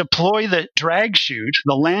 And then deploy the drag chute,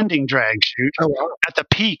 the landing drag chute, at the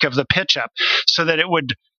peak of the pitch up so that it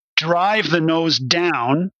would drive the nose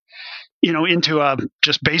down, into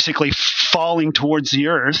just basically falling towards the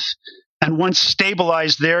earth. And once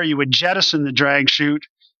stabilized there, you would jettison the drag chute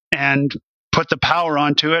and put the power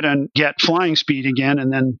onto it and get flying speed again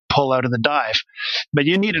and then pull out of the dive. But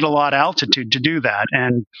you needed a lot of altitude to do that.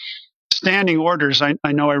 And standing orders,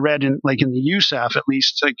 I know I read in the USAF at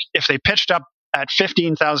least, if they pitched up at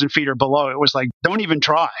 15,000 feet or below, it was don't even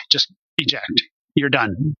try, just eject. You're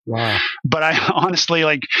done. Wow. But I honestly,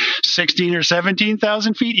 16 or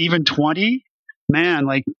 17,000 feet, even 20, man,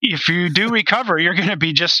 if you do recover, you're going to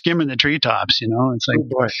be just skimming the treetops, It's oh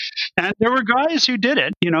boy. And there were guys who did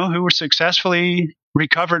it, who were successfully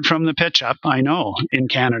recovered from the pitch up, I know, in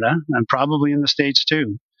Canada and probably in the States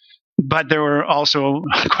too. But there were also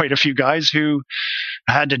quite a few guys who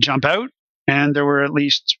had to jump out, and there were at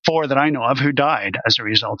least 4 that I know of who died as a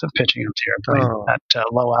result of pitching up the airplane at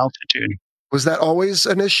low altitude. Was that always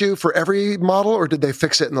an issue for every model, or did they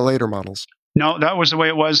fix it in the later models? No, that was the way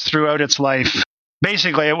it was throughout its life.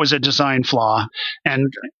 Basically, it was a design flaw.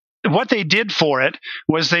 And what they did for it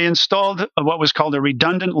was they installed what was called a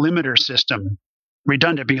redundant limiter system.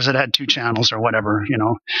 Redundant because it had 2 channels or whatever,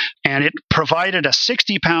 and it provided a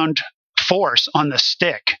 60-pound force on the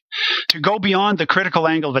stick. To go beyond the critical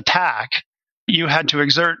angle of attack, you had to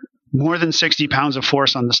exert more than 60 pounds of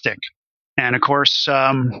force on the stick. And of course,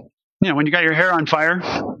 when you got your hair on fire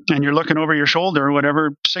and you're looking over your shoulder or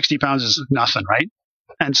whatever, 60 pounds is nothing, right?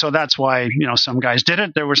 And so that's why, some guys did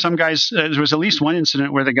it. There were some guys, there was at least one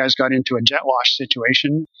incident where the guys got into a jet wash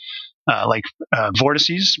situation,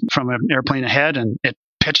 vortices from an airplane ahead, and it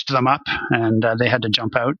pitched them up and they had to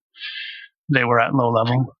jump out. They were at low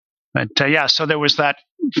level. But so there was that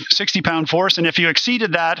 60-pound force. And if you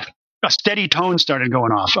exceeded that, a steady tone started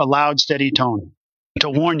going off, a loud, steady tone to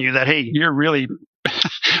warn you that, hey, you're really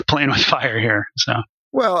playing with fire here. So.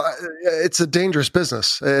 Well, it's a dangerous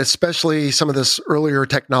business, especially some of this earlier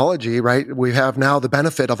technology, right? We have now the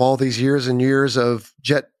benefit of all these years and years of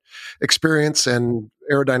jet experience and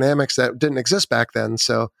aerodynamics that didn't exist back then.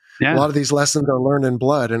 So a lot of these lessons are learned in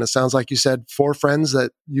blood. And it sounds like you said 4 friends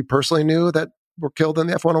that you personally knew that were killed in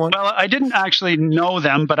the F-101? Well, I didn't actually know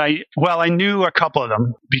them, but I knew a couple of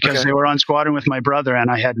them because they were on squadron with my brother and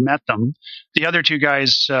I had met them. The other 2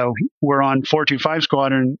 guys were on 425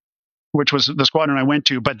 squadron which was the squadron I went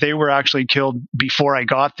to, but they were actually killed before I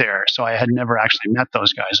got there. So I had never actually met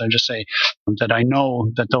those guys. I just say that I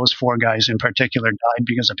know that those 4 guys in particular died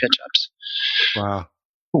because of pitch-ups. Wow.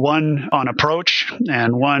 One on approach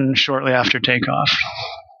and one shortly after takeoff.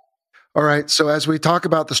 All right. So as we talk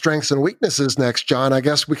about the strengths and weaknesses next, John, I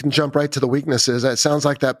guess we can jump right to the weaknesses. It sounds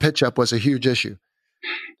like that pitch-up was a huge issue.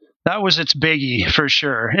 That was its biggie for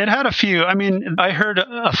sure. It had a few. I mean, I heard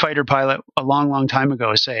a fighter pilot a long, long time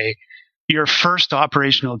ago say, your first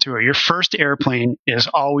operational tour, your first airplane is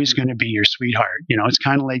always going to be your sweetheart. You know, it's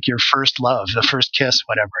kind of like your first love, the first kiss,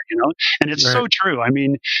 whatever, you know, and it's so true. I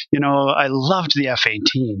mean, you know, I loved the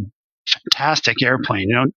F-18, fantastic airplane,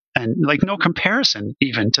 you know, and like no comparison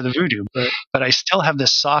even to the Voodoo, but I still have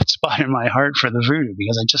this soft spot in my heart for the Voodoo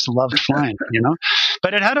because I just loved flying, you know,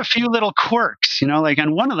 but it had a few little quirks, you know, like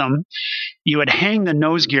on one of them, you would hang the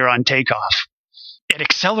nose gear on takeoff. It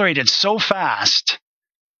accelerated so fast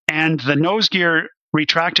and the nose gear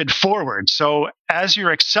retracted forward. So as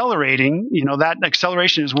you're accelerating, you know, that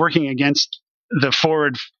acceleration is working against the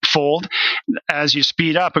forward fold. As you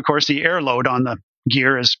speed up, of course, the air load on the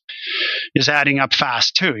gear is adding up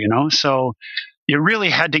fast too, you know, so you really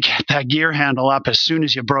had to get that gear handle up as soon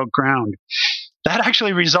as you broke ground. That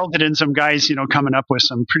actually resulted in some guys, you know, coming up with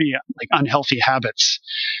some pretty like unhealthy habits.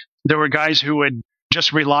 There were guys who would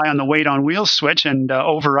just rely on the weight on wheels switch and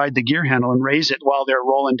override the gear handle and raise it while they're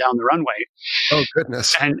rolling down the runway. Oh,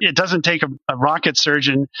 goodness. And it doesn't take a rocket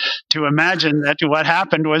surgeon to imagine that what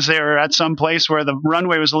happened was they were at some place where the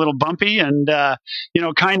runway was a little bumpy and, you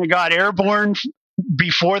know, kind of got airborne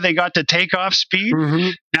before they got to takeoff speed. Mm-hmm.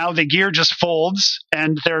 Now the gear just folds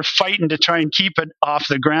and they're fighting to try and keep it off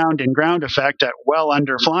the ground in ground effect at well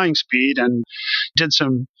under flying speed, and did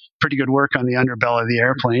some pretty good work on the underbelly of the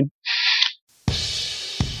airplane.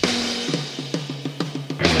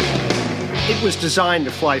 It was designed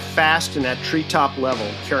to fly fast and at treetop level,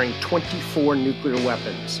 carrying 24 nuclear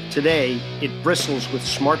weapons. Today, it bristles with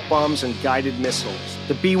smart bombs and guided missiles.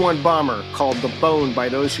 The B-1 bomber, called the Bone by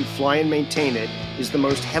those who fly and maintain it, is the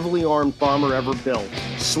most heavily armed bomber ever built.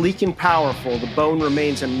 Sleek and powerful, the Bone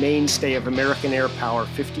remains a mainstay of American air power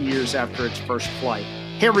 50 years after its first flight.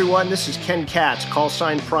 Hey everyone, this is Ken Katz,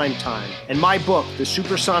 callsign Primetime, and my book, The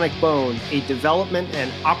Supersonic Bone, A Development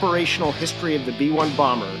and Operational History of the B-1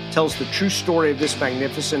 Bomber, tells the true story of this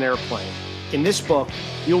magnificent airplane. In this book,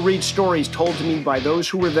 you'll read stories told to me by those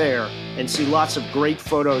who were there and see lots of great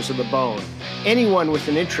photos of the Bone. Anyone with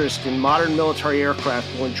an interest in modern military aircraft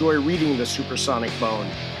will enjoy reading The Supersonic Bone,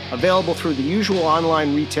 available through the usual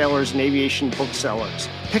online retailers and aviation booksellers.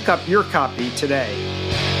 Pick up your copy today.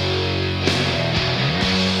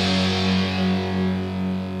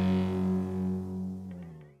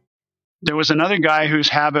 There was another guy whose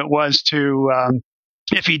habit was to,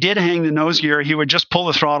 if he did hang the nose gear, he would just pull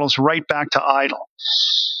the throttles right back to idle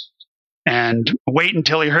and wait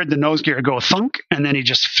until he heard the nose gear go thunk, and then he'd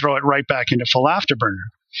just throw it right back into full afterburner.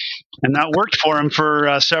 And that worked for him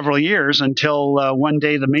for several years until one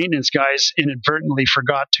day the maintenance guys inadvertently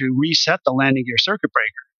forgot to reset the landing gear circuit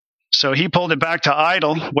breaker. So he pulled it back to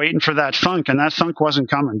idle, waiting for that thunk, and that thunk wasn't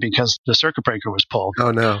coming because the circuit breaker was pulled.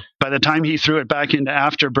 Oh, no. By the time he threw it back into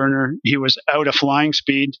afterburner, he was out of flying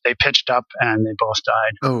speed. They pitched up, and they both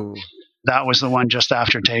died. Oh. That was the one just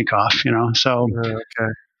after takeoff, you know. So,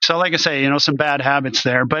 So like I say, you know, some bad habits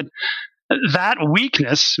there. But that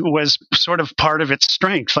weakness was sort of part of its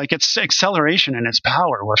strength. Like its acceleration and its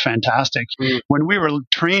power were fantastic. When we were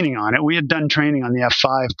training on it, we had done training on the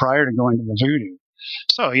F-5 prior to going to the Voodoo.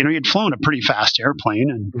 So, you know, you'd flown a pretty fast airplane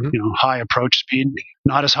and, you know, high approach speed,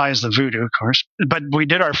 not as high as the Voodoo, of course. But we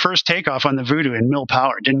did our first takeoff on the Voodoo in mil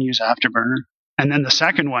power, didn't use afterburner. And then the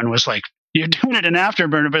second one was like, you're doing it in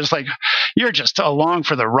afterburner, but it's like, you're just along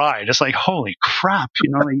for the ride. It's like, holy crap,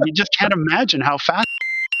 you know, like, you just can't imagine how fast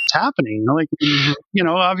it's happening. You know, like, you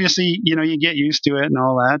know, obviously, you know, you get used to it and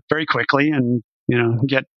all that very quickly and, you know,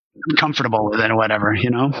 get comfortable with it or whatever,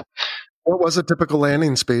 you know. What was a typical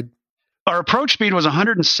landing speed? Our approach speed was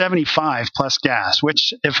 175 plus gas,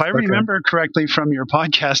 which, if I remember correctly from your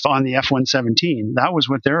podcast on the F-117, that was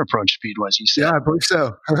what their approach speed was, he said. Yeah, I believe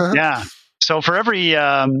so. Yeah. So for every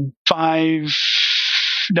every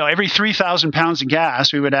 3,000 pounds of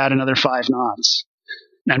gas, we would add another 5 knots.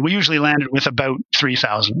 And we usually landed with about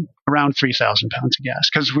around 3,000 pounds of gas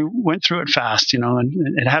because we went through it fast, you know, and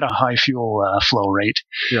it had a high fuel flow rate.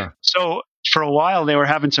 Yeah. So for a while, they were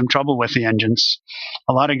having some trouble with the engines.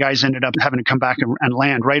 A lot of guys ended up having to come back and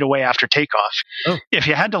land right away after takeoff. Oh. If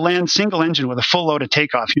you had to land single engine with a full load of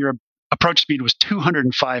takeoff, your approach speed was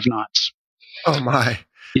 205 knots. Oh, my.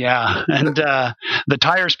 Yeah. And the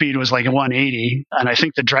tire speed was like 180. And I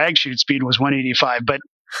think the drag chute speed was 185. But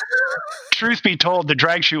Truth be told, the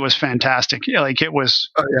drag chute was fantastic. Like it was,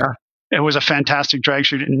 yeah, it was a fantastic drag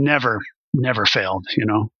chute. It never failed.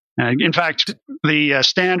 In fact, the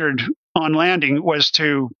standard on landing was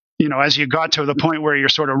to, as you got to the point where you're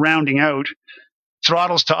sort of rounding out,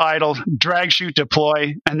 throttles to idle, drag chute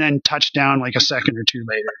deploy, and then touch down like a second or two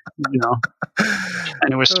later.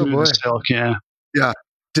 And it was smooth as silk. Yeah. Yeah.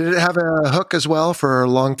 Did it have a hook as well for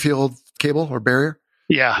long field cable or barrier?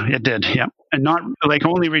 Yeah, it did. Yeah. And not like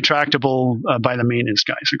only retractable by the maintenance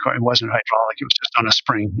guys. It wasn't hydraulic. It was just on a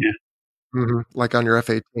spring. Yeah. Mm-hmm. Like on your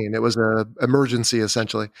F-18. It was an emergency,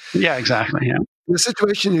 essentially. Yeah, exactly. Yeah. The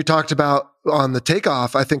situation you talked about on the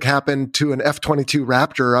takeoff, I think, happened to an F-22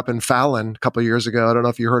 Raptor up in Fallon a couple of years ago. I don't know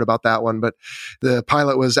if you heard about that one, but the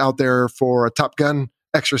pilot was out there for a Top Gun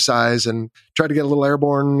exercise and tried to get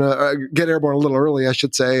airborne a little early, I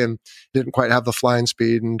should say, and didn't quite have the flying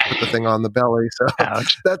speed and put the thing on the belly. So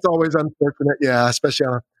that's always unfortunate. Yeah, especially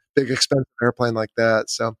on a big, expensive airplane like that.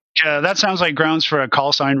 So that sounds like grounds for a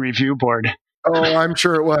call sign review board. Oh, I'm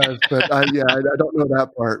sure it was, but I don't know that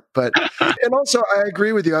part. But and also, I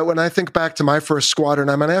agree with you. When I think back to my first squadron,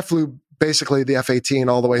 I flew basically the F-18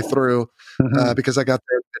 all the way through because I got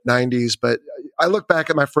there in the 90s. But I look back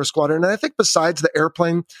at my first squadron, and I think besides the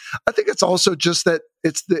airplane, I think it's also just that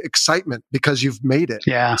it's the excitement because you've made it.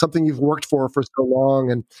 Yeah. Something you've worked for so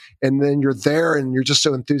long, and then you're there and you're just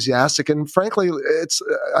so enthusiastic. And frankly, it's,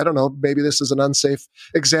 I don't know, maybe this is an unsafe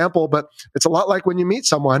example, but it's a lot like when you meet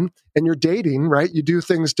someone and you're dating, right? You do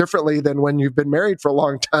things differently than when you've been married for a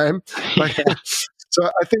long time. Like, so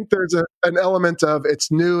I think there's an element of it's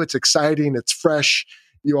new, it's exciting, it's fresh.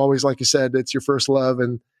 You always, like you said, it's your first love.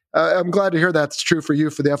 And I'm glad to hear that's true for you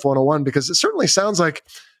for the F-101, because it certainly sounds like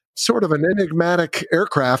sort of an enigmatic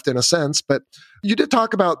aircraft in a sense. But you did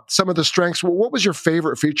talk about some of the strengths. What was your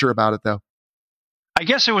favorite feature about it, though? I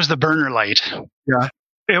guess it was the burner light. Yeah.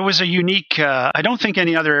 It was a unique, I don't think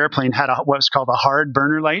any other airplane had what's called a hard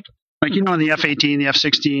burner light. Like, in the F-18, the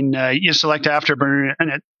F-16, you select afterburner and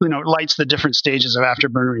it, lights the different stages of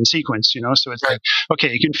afterburner in sequence, so it's like,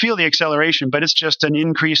 okay, you can feel the acceleration, but it's just an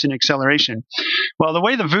increase in acceleration. Well, the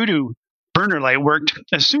way the Voodoo burner light worked,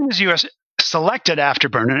 as soon as you selected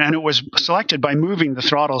afterburner, and it was selected by moving the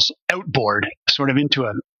throttles outboard, sort of into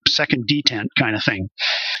a second detent kind of thing.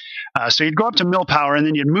 So you'd go up to mil power and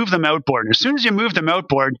then you'd move them outboard. And as soon as you moved them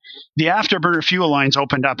outboard, the afterburner fuel lines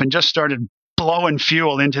opened up and just started blowing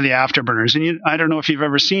fuel into the afterburners. And I don't know if you've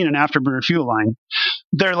ever seen an afterburner fuel line.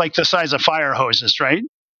 They're like the size of fire hoses, right?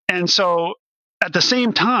 And so at the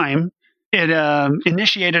same time, it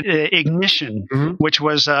initiated ignition, which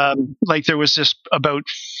was like there was this about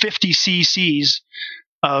 50 cc's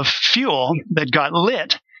of fuel that got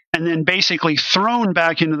lit and then basically thrown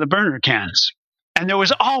back into the burner cans. And there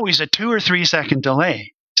was always a 2 or 3 second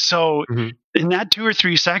delay. So in that 2 or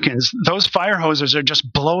 3 seconds, those fire hoses are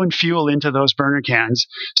just blowing fuel into those burner cans.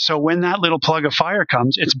 So when that little plug of fire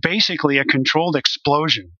comes, it's basically a controlled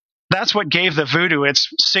explosion. That's what gave the Voodoo its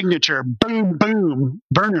signature boom, boom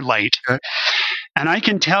burner light. Okay. And I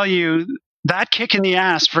can tell you that kick in the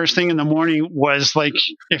ass first thing in the morning was like,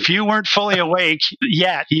 if you weren't fully awake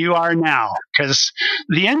yet, you are now. Because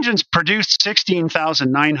the engines produced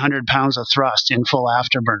 16,900 pounds of thrust in full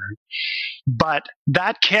afterburner. But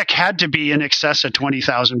that kick had to be in excess of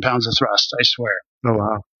 20,000 pounds of thrust, I swear. Oh,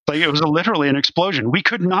 wow. Like it was literally an explosion. We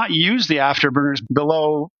could not use the afterburners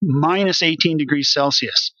below minus 18 degrees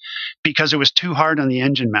Celsius because it was too hard on the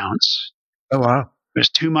engine mounts. Oh, wow. There's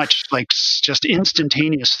too much, like, just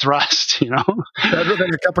instantaneous thrust, Better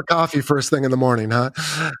than a cup of coffee first thing in the morning, huh?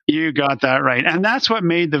 You got that right. And that's what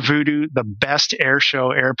made the Voodoo the best air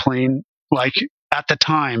show airplane, like, at the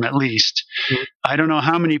time, at least. Mm-hmm. I don't know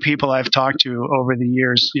how many people I've talked to over the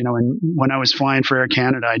years, and when I was flying for Air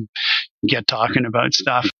Canada, I'd get talking about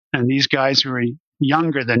stuff. And these guys who were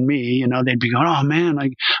younger than me, they'd be going, oh, man,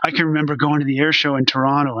 I can remember going to the air show in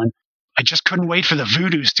Toronto and I just couldn't wait for the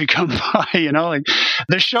Voodoos to come by, like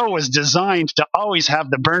the show was designed to always have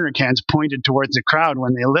the burner cans pointed towards the crowd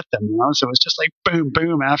when they lit them, so it was just like boom,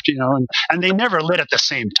 boom after, and they never lit at the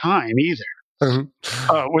same time either.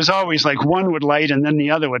 It was always like one would light and then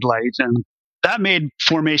the other would light. And that made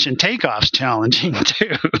formation takeoffs challenging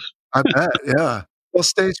too. I bet. Yeah. Well,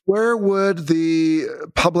 Stace, where would the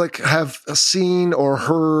public have seen or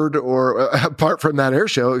heard, or apart from that air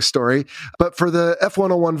show story, but for the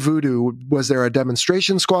F-101 Voodoo, was there a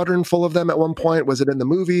demonstration squadron full of them at one point? Was it in the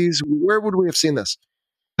movies? Where would we have seen this?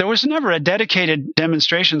 There was never a dedicated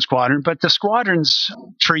demonstration squadron, but the squadrons,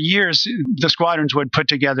 for years, the squadrons would put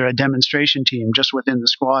together a demonstration team just within the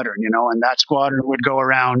squadron, and that squadron would go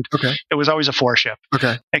around. Okay. It was always a 4-ship.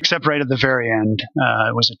 Okay. Except right at the very end,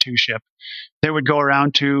 it was a 2-ship. They would go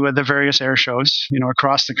around to the various air shows,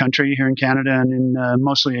 across the country here in Canada and in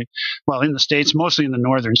in the States, mostly in the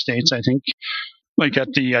northern states, I think. Like at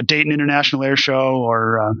the Dayton International Air Show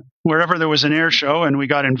or wherever there was an air show and we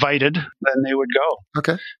got invited, then they would go.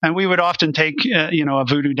 Okay. And we would often take, a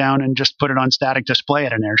Voodoo down and just put it on static display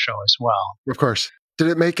at an air show as well. Of course. Did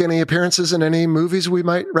it make any appearances in any movies we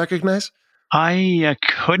might recognize? I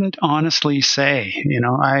couldn't honestly say,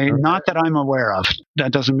 not that I'm aware of.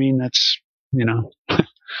 That doesn't mean that's,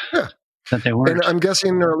 yeah. that they weren't. And I'm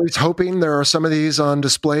guessing, or at least hoping, there are some of these on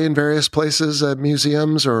display in various places at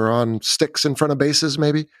museums or on sticks in front of bases,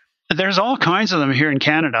 maybe? There's all kinds of them here in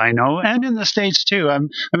Canada, I know, and in the States too.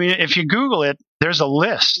 If you Google it, there's a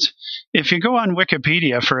list. If you go on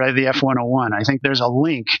Wikipedia for the F-101, I think there's a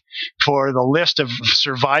link for the list of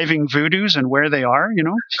surviving Voodoos and where they are,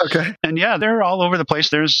 Okay. And yeah, they're all over the place.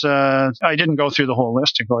 There's, I didn't go through the whole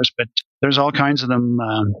list, of course, but there's all kinds of them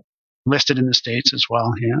listed in the States as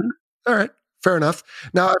well, yeah. All right. Fair enough.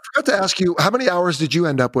 Now, I forgot to ask you, how many hours did you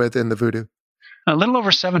end up with in the Voodoo? A little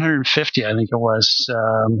over 750, I think it was.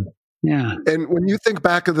 Yeah. And when you think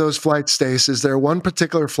back of those flights, Stace, is there one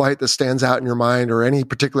particular flight that stands out in your mind or any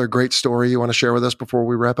particular great story you want to share with us before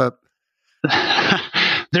we wrap up?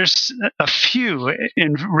 There's a few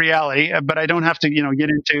in reality, but I don't have to, get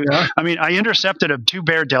into. Yeah. I intercepted 2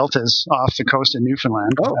 Bear Deltas off the coast of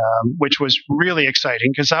Newfoundland, which was really exciting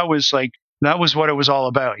because that was what it was all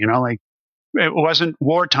about. It wasn't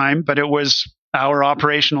wartime, but it was our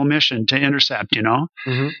operational mission to intercept.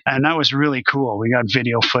 Mm-hmm. And that was really cool. We got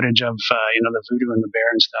video footage of the Voodoo and the Bear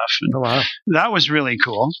and stuff. And wow, that was really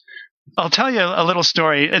cool. I'll tell you a little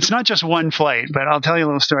story. It's not just one flight, but I'll tell you a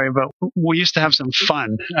little story about we used to have some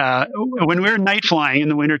fun. When we were night flying in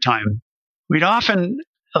the wintertime, we'd often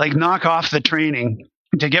knock off the training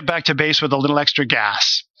to get back to base with a little extra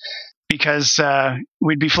gas because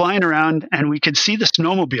we'd be flying around and we could see the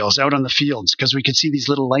snowmobiles out on the fields because we could see these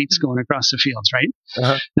little lights going across the fields, right?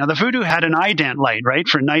 Uh-huh. Now, the Voodoo had an ident light, right,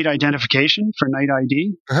 for night identification, for night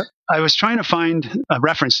ID. Uh-huh. I was trying to find a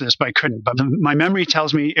reference to this, but I couldn't. But my memory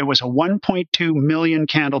tells me it was a 1.2 million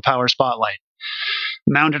candle power spotlight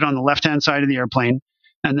mounted on the left-hand side of the airplane,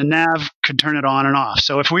 and the nav could turn it on and off.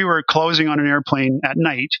 So if we were closing on an airplane at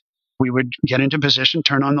night, we would get into position,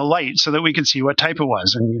 turn on the light so that we could see what type it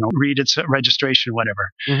was and, read its registration, whatever.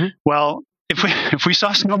 Mm-hmm. Well, if we saw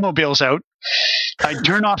snowmobiles out, I'd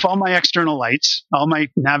turn off all my external lights, all my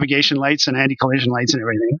navigation lights and anti-collision lights and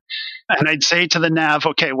everything. And I'd say to the nav,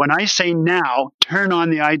 okay, when I say now, turn on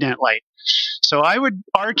the ident light. So I would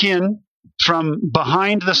arc in from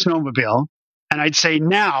behind the snowmobile and I'd say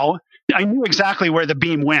now. I knew exactly where the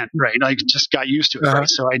beam went, right? I just got used to it, right?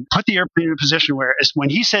 So I put the airplane in a position where when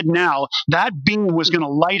he said now, that beam was going to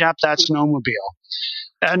light up that snowmobile.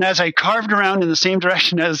 And as I carved around in the same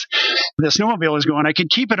direction as the snowmobile was going, I could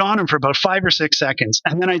keep it on him for about 5 or 6 seconds.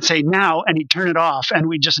 And then I'd say now, and he'd turn it off, and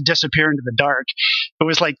we'd just disappear into the dark. It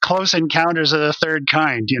was like Close Encounters of the Third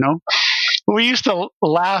Kind, We used to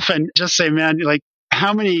laugh and just say, man,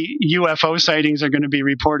 how many UFO sightings are going to be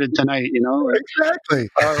reported tonight, Exactly.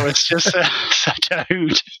 Oh, it's just such a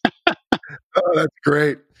hoot. Oh, that's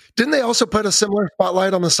great. Didn't they also put a similar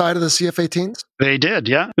spotlight on the side of the CF-18s? They did,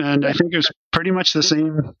 yeah. And I think it was pretty much the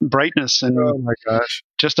same brightness. And oh, my gosh.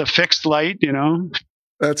 Just a fixed light,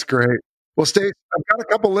 That's great. Well, Stace, I've got a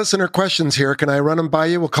couple listener questions here. Can I run them by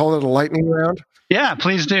you? We'll call it a lightning round. Yeah,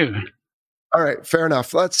 please do. All right, fair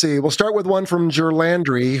enough. Let's see. We'll start with one from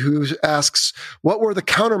Gerlandry, who asks, what were the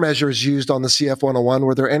countermeasures used on the CF-101?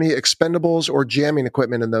 Were there any expendables or jamming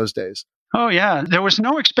equipment in those days? Oh, yeah. There was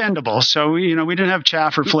no expendables. So, we didn't have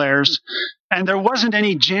chaff or flares. And there wasn't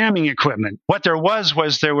any jamming equipment. What there was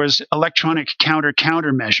electronic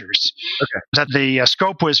countermeasures that the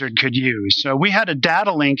Scope Wizard could use. So we had a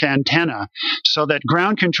data link antenna so that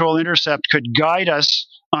ground control intercept could guide us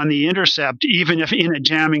on the intercept, even if in a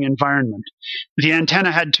jamming environment. The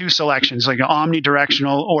antenna had 2 selections, like an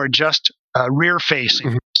omnidirectional or just rear facing.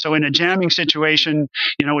 Mm-hmm. So in a jamming situation,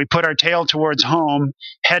 we put our tail towards home,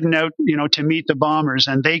 heading out, to meet the bombers,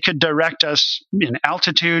 and they could direct us in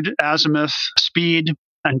altitude, azimuth, speed,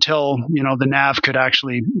 until, the nav could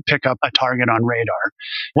actually pick up a target on radar.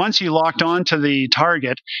 Once he locked on to the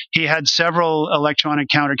target, he had several electronic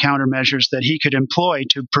countermeasures that he could employ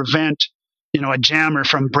to prevent a jammer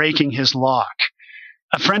from breaking his lock.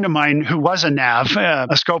 A friend of mine who was a nav,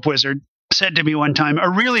 a Scope Wizard, said to me one time, a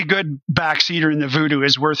really good backseater in the Voodoo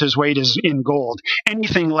is worth his weight in gold.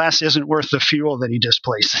 Anything less isn't worth the fuel that he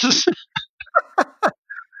displaces.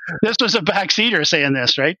 This was a backseater saying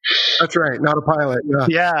this, right? That's right. Not a pilot.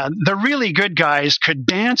 Yeah. The really good guys could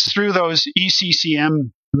dance through those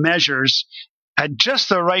ECCM measures at just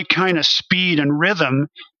the right kind of speed and rhythm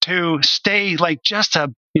to stay like just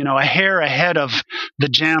a hair ahead of the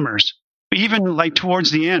jammers. Even like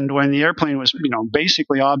towards the end when the airplane was,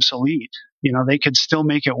 basically obsolete, they could still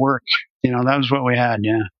make it work. That was what we had.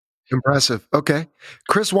 Yeah. Impressive. Okay.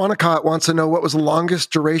 Chris Wanacott wants to know what was the longest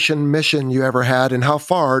duration mission you ever had and how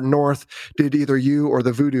far north did either you or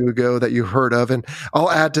the Voodoo go that you heard of? And I'll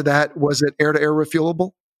add to that, was it air-to-air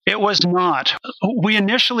refuelable? It was not. We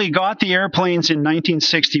initially got the airplanes in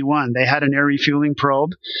 1961. They had an air refueling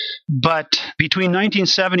probe. But between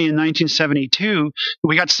 1970 and 1972,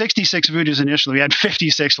 we got 66 Voodoos initially. We had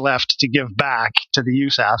 56 left to give back to the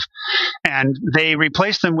USAF. And they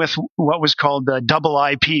replaced them with what was called the double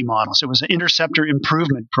IP models. It was an interceptor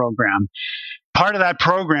improvement program. Part of that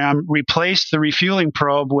program replaced the refueling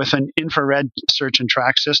probe with an infrared search and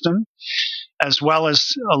track system, as well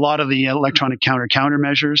as a lot of the electronic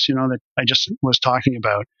countermeasures, that I just was talking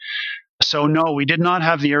about. So no, we did not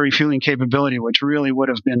have the air refueling capability, which really would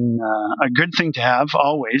have been a good thing to have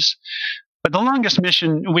always. But the longest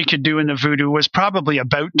mission we could do in the Voodoo was probably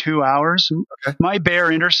about 2 hours. Okay. My Bear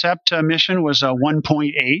intercept mission was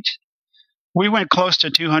 1.8. We went close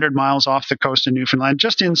to 200 miles off the coast of Newfoundland,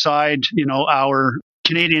 just inside, our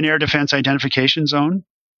Canadian Air Defense Identification Zone.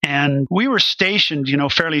 And we were stationed,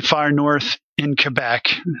 fairly far north in Quebec.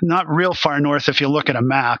 Not real far north if you look at a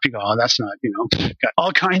map. You go, oh, that's not, got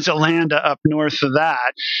all kinds of land up north of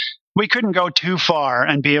that. We couldn't go too far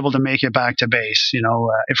and be able to make it back to base,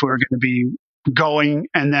 if we were going to be going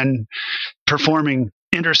and then performing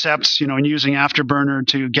intercepts, and using afterburner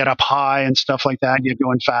to get up high and stuff like that, get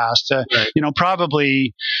going fast. Right.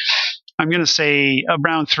 Probably, I'm going to say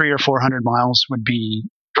around 300 or 400 miles would be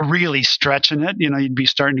really stretching it. You'd be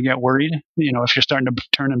starting to get worried, if you're starting to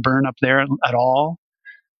turn and burn up there at all.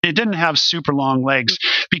 It didn't have super long legs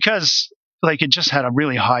because it just had a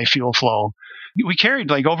really high fuel flow. We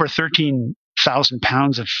carried over 13,000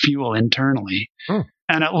 pounds of fuel internally.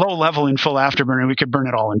 And at low level in full afterburner, we could burn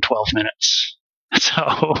it all in 12 minutes.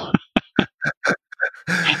 So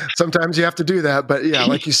sometimes you have to do that. But yeah,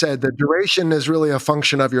 like you said, the duration is really a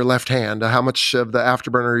function of your left hand, how much of the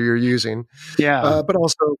afterburner you're using. Yeah. But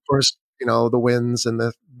also, of course, the winds and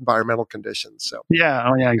the environmental conditions. So yeah.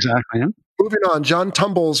 Oh, yeah, exactly. Yeah. Moving on, John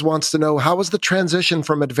Tumbles wants to know, how was the transition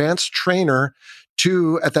from advanced trainer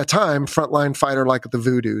to, at that time, frontline fighter like the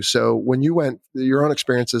Voodoo? So when you went, your own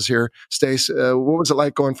experiences here, Stace, what was it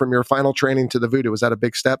like going from your final training to the Voodoo? Was that a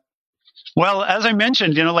big step? Well, as I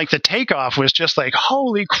mentioned, the takeoff was just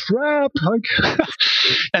holy crap.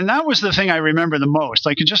 And that was the thing I remember the most,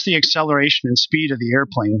 just the acceleration and speed of the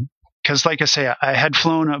airplane. Because like I say, I had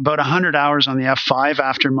flown about 100 hours on the F5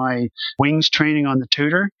 after my wings training on the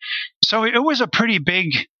Tudor. So it was a pretty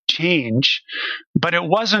big change, but it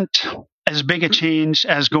wasn't as big a change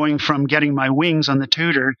as going from getting my wings on the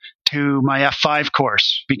Tudor to my F5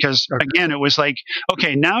 course. Because again, it was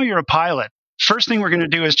okay, now you're a pilot. First thing we're going to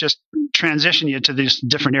do is just transition you to this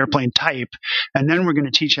different airplane type, and then we're going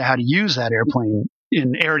to teach you how to use that airplane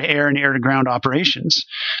in air-to-air and air-to-ground operations.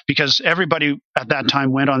 Because everybody at that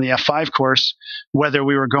time went on the F5 course, whether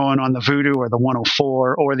we were going on the Voodoo or the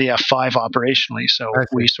 104 or the F5 operationally. So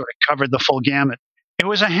we sort of covered the full gamut. It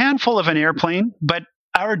was a handful of an airplane, but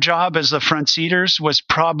our job as the front seaters was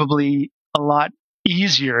probably a lot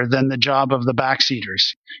easier than the job of the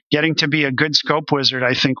backseaters. Getting to be a good scope wizard,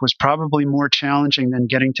 I think, was probably more challenging than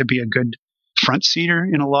getting to be a good front seater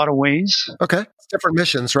in a lot of ways. Okay. It's different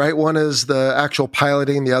missions, right? One is the actual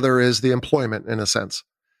piloting, the other is the employment, in a sense.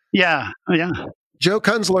 Yeah. Joe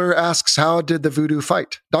Kunzler asks, how did the Voodoo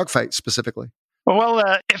fight? Dogfight, specifically.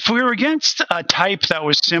 Well, if we were against a type that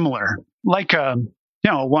was similar, like a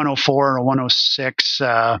 104 or a 106,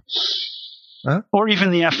 or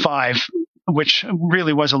even the F5, which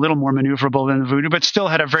really was a little more maneuverable than the Voodoo, but still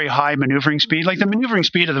had a very high maneuvering speed. The maneuvering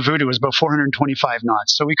speed of the Voodoo was about 425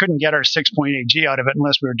 knots, so we couldn't get our 6.8 G out of it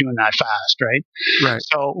unless we were doing that fast, right? Right.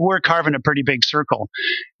 So we're carving a pretty big circle.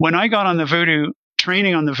 When I got on the Voodoo,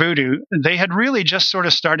 training on the Voodoo, they had really just sort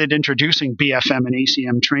of started introducing BFM and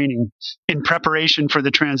ACM training in preparation for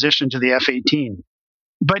the transition to the F-18.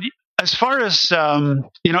 But as far as,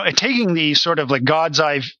 taking the sort of God's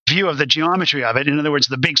eye view of the geometry of it, in other words,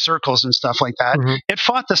 the big circles and stuff like that, it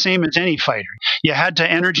fought the same as any fighter. You had to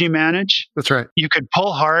energy manage. That's right. You could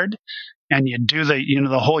pull hard and you do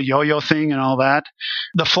the whole yo-yo thing and all that.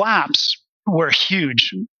 The flaps were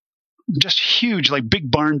huge. just huge, like big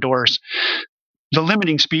barn doors. The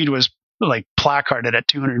limiting speed was like placarded at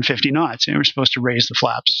 250 knots, and we were supposed to raise the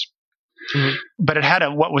flaps. Mm-hmm. But it had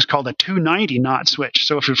what was called a 290 knot switch.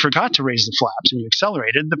 So if you forgot to raise the flaps and you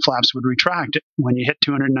accelerated, the flaps would retract when you hit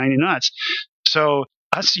 290 knots. So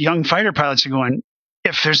us young fighter pilots are going,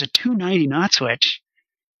 if there's a 290 knot switch,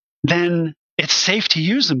 then it's safe to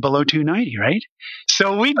use them below 290, right?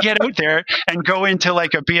 So we'd get out there and go into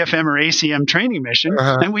like a BFM or ACM training mission,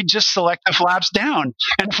 and we'd just select the flaps down.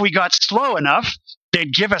 And if we got slow enough,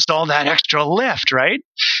 they'd give us all that extra lift, right?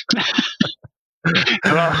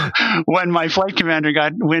 Well, when my flight commander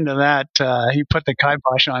got wind of that, he put the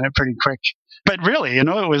kibosh on it pretty quick. But really, it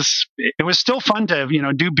was still fun to,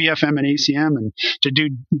 do BFM and ACM and to do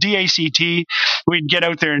DACT. We'd get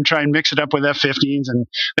out there and try and mix it up with F-15s, and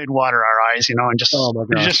they'd water our eyes, and just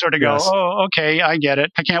sort of go, oh, okay, I get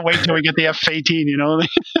it. I can't wait till we get the F-18,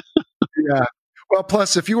 Yeah. Well,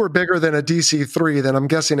 plus, if you were bigger than a DC-3, then I'm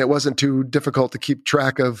guessing it wasn't too difficult to keep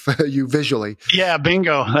track of you visually. Yeah,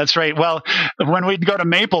 bingo. That's right. Well, when we'd go to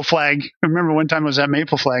Maple Flag, I remember one time I was at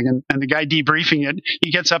Maple Flag, and the guy debriefing it,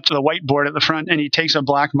 he gets up to the whiteboard at the front, and he takes a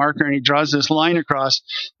black marker, and he draws this line across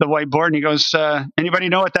the whiteboard, and he goes, anybody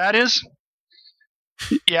know what that is?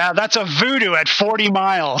 Yeah, that's a Voodoo at 40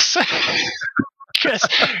 miles.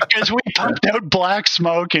 Because we pumped out black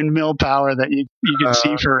smoke and mill power that you could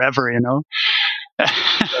see forever,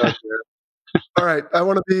 All right. I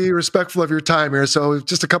want to be respectful of your time here. So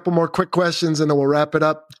just a couple more quick questions and then we'll wrap it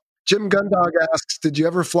up. Jim Gundog asks, did you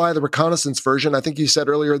ever fly the reconnaissance version? I think you said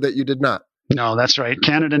earlier that you did not. No, that's right.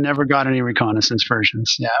 Canada never got any reconnaissance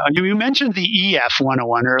versions. Yeah, you mentioned the EF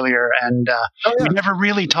 101 earlier, and we never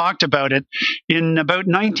really talked about it. In about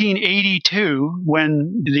 1982,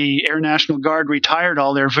 when the Air National Guard retired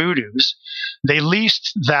all their Voodoos, they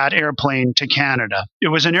leased that airplane to Canada. It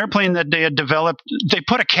was an airplane that they had developed. They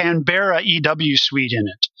put a Canberra EW suite in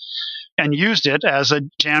it and used it as a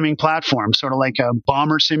jamming platform, sort of like a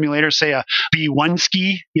bomber simulator, say a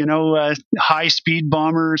B-1ski, a high-speed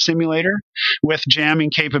bomber simulator with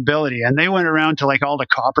jamming capability. And they went around to like all the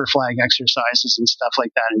copper flag exercises and stuff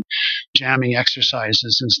like that, and jamming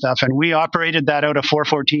exercises and stuff. And we operated that out of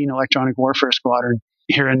 414 Electronic Warfare Squadron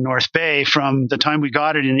here in North Bay from the time we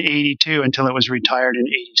got it in 82 until it was retired in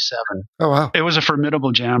 87. Oh, wow. It was a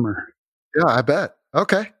formidable jammer. Yeah, I bet.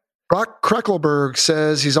 Okay. Brock Kreckelberg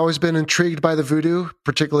says he's always been intrigued by the Voodoo,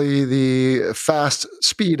 particularly the fast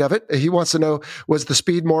speed of it. He wants to know, was the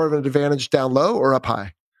speed more of an advantage down low or up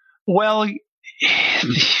high? Well,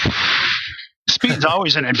 speed's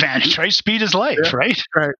always an advantage, right? Speed is life, right?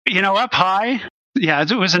 Right. Up high, yeah,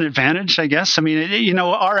 it was an advantage, I guess. I mean,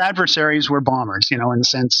 our adversaries were bombers, in the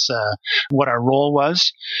sense what our role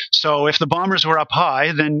was. So if the bombers were up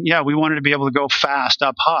high, then, yeah, we wanted to be able to go fast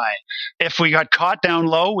up high. If we got caught down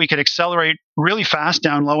low, we could accelerate really fast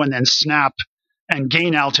down low and then snap and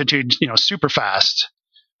gain altitude, super fast.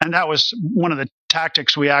 And that was one of the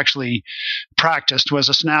tactics we actually practiced, was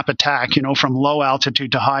a snap attack, from low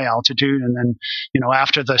altitude to high altitude. And then,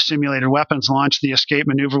 after the simulated weapons launch, the escape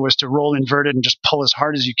maneuver was to roll inverted and just pull as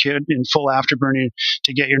hard as you could in full afterburning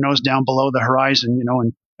to get your nose down below the horizon,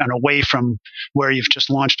 and away from where you've just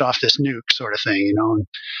launched off this nuke sort of thing, And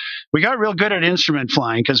we got real good at instrument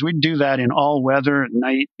flying because we'd do that in all weather at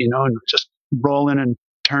night, and just rolling and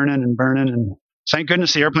turning and burning. And thank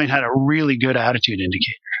goodness the airplane had a really good attitude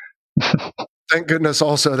indicator. Thank goodness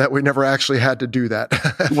also that we never actually had to do that.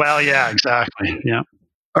 Well, yeah, exactly. Yeah.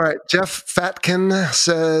 All right. Jeff Fatkin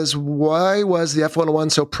says, why was the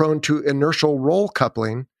F-101 so prone to inertial roll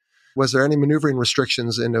coupling? Was there any maneuvering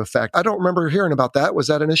restrictions in effect? I don't remember hearing about that. Was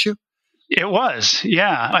that an issue? It was.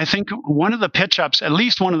 Yeah. I think one of the pitch-ups, at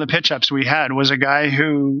least one of the pitch-ups we had, was a guy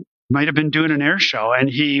who might have been doing an air show, and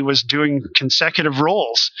he was doing consecutive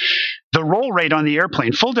rolls. The roll rate on the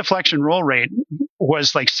airplane, full deflection roll rate,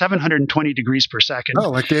 was like 720 degrees per second.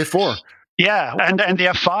 Oh, like the A4. Yeah, and the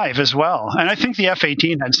F5 as well. And I think the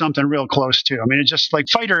F-18 had something real close too. I mean, it's just like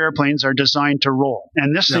fighter airplanes are designed to roll.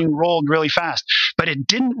 And this thing rolled really fast, but it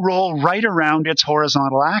didn't roll right around its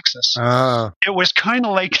horizontal axis. It was kind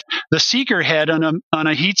of like the seeker head on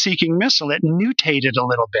a heat-seeking missile. It nutated a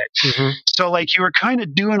little bit. Mm-hmm. So like you were kind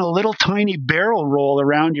of doing a little tiny barrel roll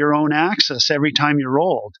around your own axis every time you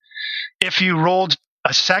rolled. If you rolled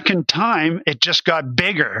a second time, it just got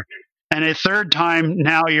bigger. And a third time,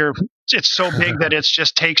 now it's so big that it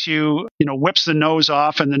just takes you, whips the nose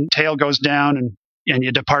off and the tail goes down and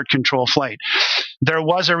you depart control flight. There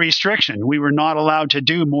was a restriction. We were not allowed to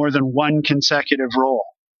do more than one consecutive roll,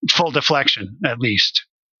 full deflection at least.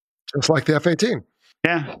 Just like the F-18.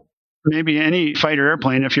 Yeah. Maybe any fighter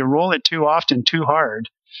airplane, if you roll it too often, too hard,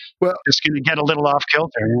 Well, it's going to get a little off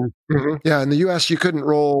kilter. Yeah. Mm-hmm. Yeah, in the U.S., you couldn't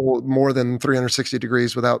roll more than 360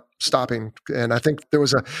 degrees without stopping. And I think there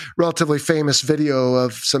was a relatively famous video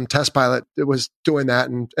of some test pilot that was doing that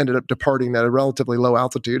and ended up departing at a relatively low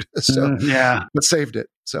altitude. So, but saved it.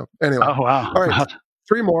 So anyway. Oh, wow. All right,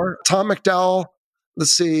 3 more. Tom McDowell.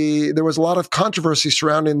 Let's see. There was a lot of controversy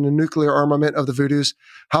surrounding the nuclear armament of the Voodoos.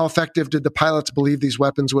 How effective did the pilots believe these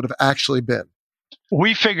weapons would have actually been?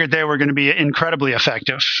 We figured they were going to be incredibly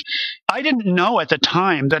effective. I didn't know at the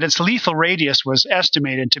time that its lethal radius was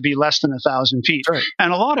estimated to be less than 1,000 feet. Right.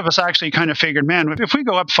 And a lot of us actually kind of figured, man, if we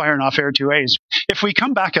go up firing off Air 2As, if we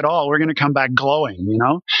come back at all, we're going to come back glowing, you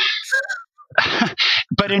know?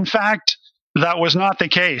 But in fact, that was not the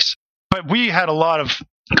case. But we had a lot of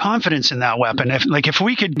confidence in that weapon. If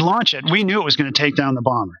we could launch it, we knew it was going to take down the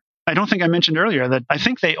bomber. I don't think I mentioned earlier that I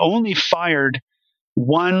think they only fired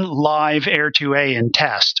 1 live Air 2A in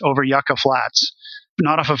test over Yucca Flats,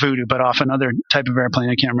 not off a Voodoo, but off another type of airplane.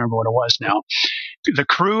 I can't remember what it was now. The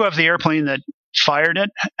crew of the airplane that fired it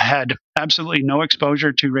had absolutely no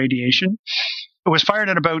exposure to radiation. It was fired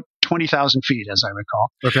at about 20,000 feet, as I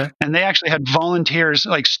recall. Okay. And they actually had volunteers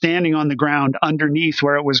standing on the ground underneath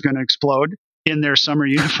where it was going to explode in their summer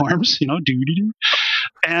uniforms, doo-doo-doo.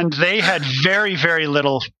 And they had very, very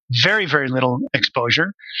little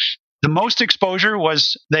exposure. The most exposure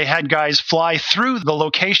was they had guys fly through the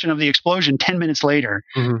location of the explosion 10 minutes later,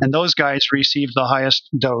 and those guys received the highest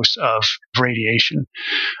dose of radiation.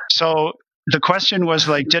 So the question was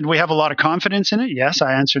did we have a lot of confidence in it? Yes,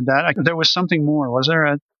 I answered that. There was something more. Was there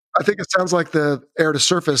I think it sounds like the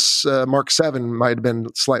air-to-surface Mark 7 might have been a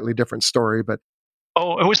slightly different story, but...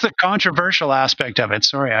 Oh, it was the controversial aspect of it.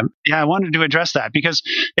 Sorry. I wanted to address that because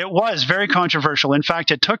it was very controversial. In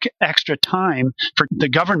fact, it took extra time for the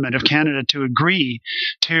government of Canada to agree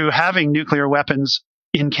to having nuclear weapons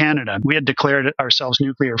in Canada. We had declared ourselves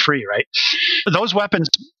nuclear free, right? Those weapons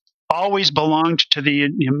always belonged to the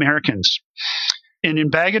Americans. And in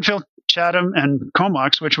Bagotville, Chatham, and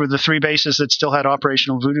Comox, which were the 3 bases that still had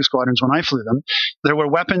operational Voodoo squadrons when I flew them, there were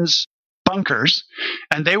weapons bunkers,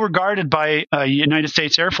 and they were guarded by United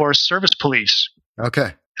States Air Force service police.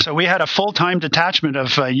 Okay. So we had a full-time detachment of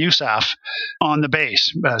USAF on the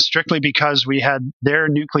base, strictly because we had their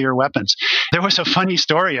nuclear weapons. There was a funny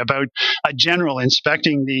story about a general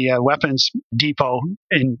inspecting the weapons depot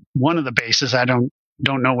in one of the bases. I don't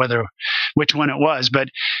know which one it was, but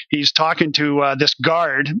he's talking to this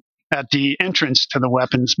guard at the entrance to the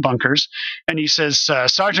weapons bunkers. And he says,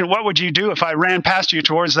 Sergeant, what would you do if I ran past you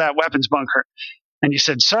towards that weapons bunker? And he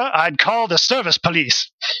said, sir, I'd call the service police.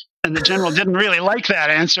 And the general didn't really like that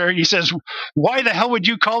answer. He says, why the hell would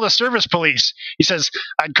you call the service police? He says,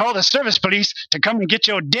 I'd call the service police to come and get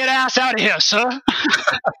your dead ass out of here, sir.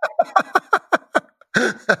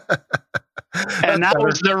 And that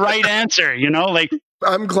was the right answer,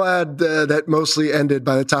 I'm glad that mostly ended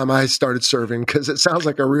by the time I started serving, because it sounds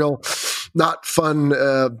like a real not fun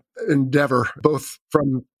endeavor, both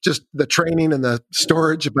from just the training and the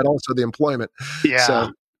storage, but also the employment. Yeah. So,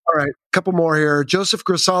 all right, a couple more here. Joseph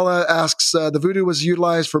Grisala asks, the Voodoo was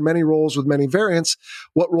utilized for many roles with many variants.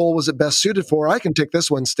 What role was it best suited for? I can take this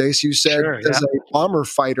one, Stace. You said as a bomber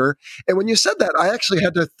fighter. And when you said that, I actually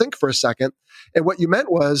had to think for a second. And what you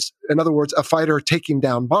meant was, in other words, a fighter taking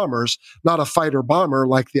down bombers, not a fighter bomber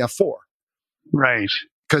like the F-4. Right.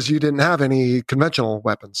 Because you didn't have any conventional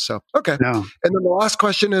weapons. So, okay. No. And then the last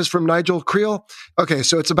question is from Nigel Creel. Okay,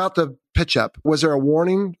 so it's about the pitch up. Was there a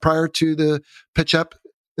warning prior to the pitch up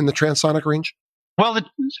in the transonic range? Well, the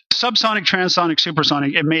subsonic, transonic,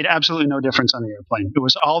 supersonic, it made absolutely no difference on the airplane. It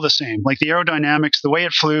was all the same. Like the aerodynamics, the way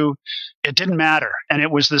it flew, it didn't matter. And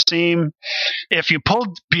it was the same. If you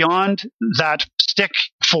pulled beyond that stick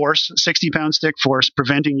force, 60-pound stick force,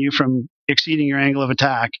 preventing you from exceeding your angle of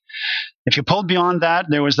attack, if you pulled beyond that,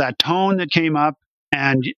 there was that tone that came up.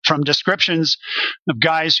 And from descriptions of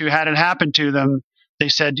guys who had it happen to them, they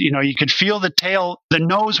said, you could feel the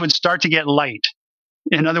nose would start to get light.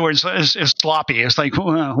 In other words, it's sloppy. It's like,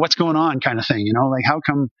 what's going on kind of thing, how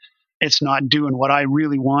come it's not doing what I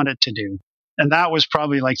really want it to do? And that was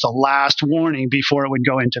probably like the last warning before it would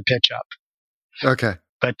go into pitch up. Okay.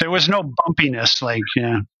 But there was no bumpiness,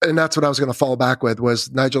 And that's what I was going to fall back with,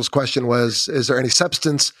 was Nigel's question was, is there any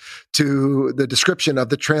substance to the description of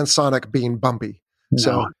the transonic being bumpy? No.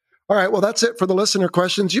 So, all right, well, that's it for the listener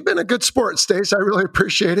questions. You've been a good sport, Stace. I really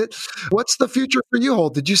appreciate it. What's the future for you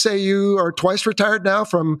hold? Did you say you are twice retired now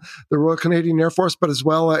from the Royal Canadian Air Force, but as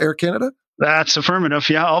well Air Canada? That's affirmative,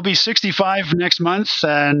 yeah. I'll be 65 next month,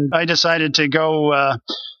 and I decided to go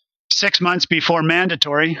 6 months before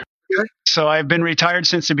mandatory. Okay. So I've been retired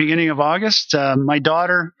since the beginning of August. My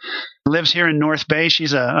daughter lives here in North Bay.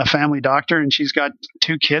 She's a family doctor, and she's got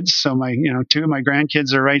 2 kids. So two of my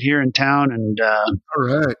grandkids are right here in town. And all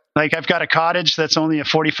right, like I've got a cottage that's only a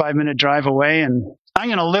 45-minute drive away, and I'm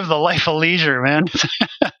going to live the life of leisure, man.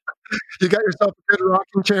 You got yourself a good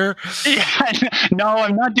rocking chair? Yeah, no,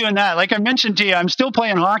 I'm not doing that. Like I mentioned to you, I'm still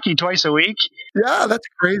playing hockey twice a week. Yeah, that's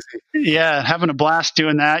crazy. Yeah, having a blast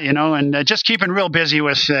doing that, and just keeping real busy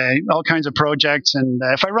with all kinds of projects. And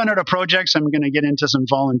if I run out of projects, I'm going to get into some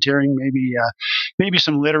volunteering, maybe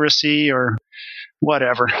some literacy or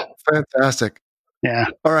whatever. Fantastic. Yeah.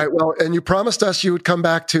 All right. Well, and you promised us you would come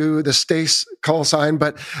back to the Stace call sign,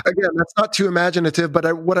 but again, that's not too imaginative.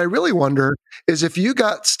 But what I really wonder is if you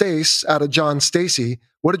got Stace out of John Stacey,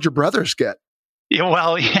 what did your brothers get? Yeah,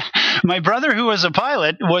 well, my brother, who was a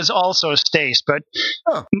pilot, was also Stace, but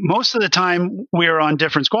most of the time we were on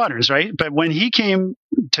different squadrons, right? But when he came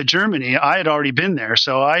to Germany, I had already been there,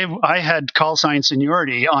 so I had call sign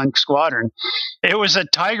seniority on squadron. It was a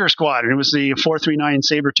Tiger squadron. It was the 439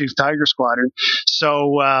 Sabertooth Tiger squadron.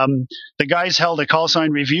 So the guys held a call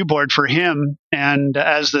sign review board for him, and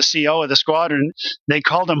as the CO of the squadron, they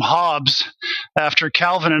called him Hobbs after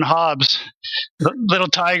Calvin and Hobbs, the little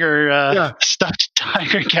tiger stuffed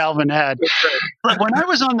tiger Calvin had. But when I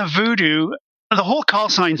was on the Voodoo, the whole call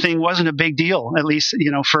sign thing wasn't a big deal, at least,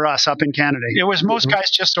 for us up in Canada. It was most guys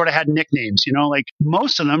just sort of had nicknames, like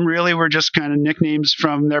most of them really were just kind of nicknames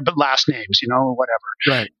from their last names, whatever.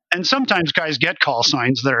 Right. And sometimes guys get call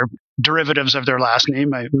signs that are derivatives of their last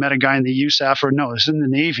name. I met a guy in the USAF, it was in the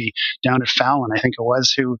Navy down at Fallon, I think it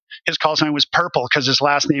was, who his call sign was Purple because his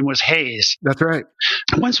last name was Hayes. That's right.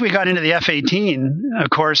 Once we got into the F-18, of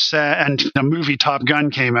course, and the movie Top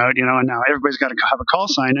Gun came out, and now everybody's got to have a call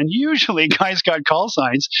sign. And usually guys got call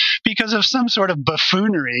signs because of some sort of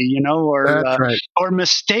buffoonery, or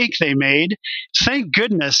mistake they made. Thank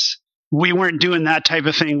goodness we weren't doing that type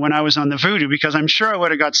of thing when I was on the Voodoo, because I'm sure I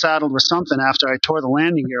would have got saddled with something after I tore the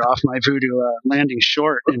landing gear off my Voodoo landing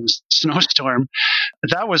short in a snowstorm.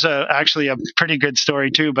 That was actually a pretty good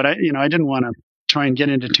story too, but I didn't want to try and get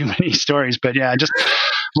into too many stories, but yeah, just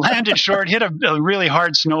landed short, hit a really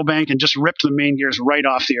hard snowbank and just ripped the main gears right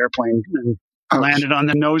off the airplane and landed on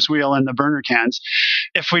the nose wheel and the burner cans.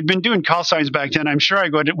 If we'd been doing call signs back then, I'm sure I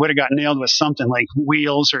would have got nailed with something like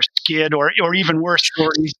wheels or skid or even worse,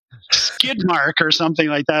 skid mark or something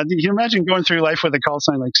like that. You can imagine going through life with a call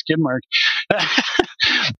sign like skid mark.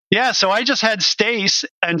 Yeah, so I just had Stace,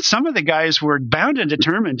 and some of the guys were bound and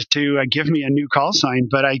determined to give me a new call sign,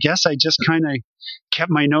 but I guess I just kind of kept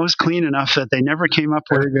my nose clean enough that they never came up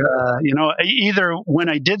with, either when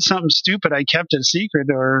I did something stupid, I kept it secret,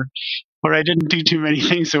 or I didn't do too many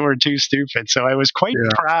things that were too stupid. So I was quite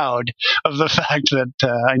proud of the fact that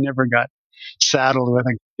I never got saddled with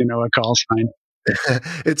a call sign.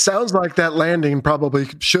 It sounds like that landing probably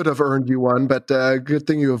should have earned you one, but good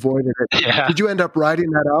thing you avoided it. Yeah. Did you end up riding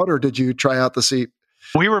that out, or did you try out the seat?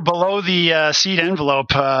 We were below the seat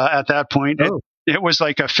envelope at that point. It was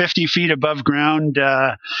like a 50 feet above ground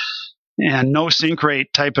and no sink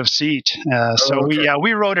rate type of seat.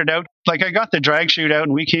 We rode it out. Like I got the drag chute out,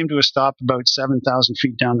 and we came to a stop about 7,000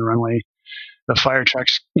 feet down the runway. The fire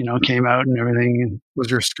trucks, came out and everything. Was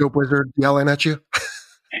your scope wizard yelling at you?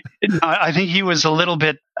 I think he was a little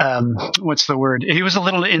bit, what's the word? He was a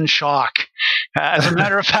little in shock. As a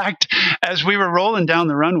matter of fact, as we were rolling down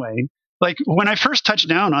the runway, like when I first touched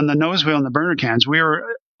down on the nose wheel and the burner cans, we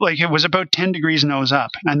were like, it was about 10 degrees nose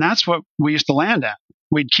up. And that's what we used to land at.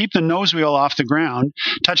 We'd keep the nose wheel off the ground,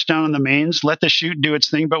 touch down on the mains, let the chute do its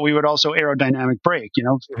thing, but we would also aerodynamic brake,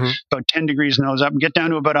 about 10 degrees nose up, and get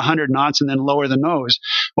down to about 100 knots and then lower the nose.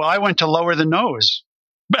 Well, I went to lower the nose,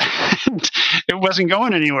 but it wasn't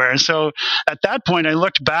going anywhere. So at that point, I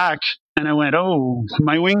looked back and I went, oh,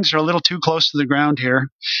 my wings are a little too close to the ground here.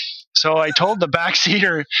 So I told the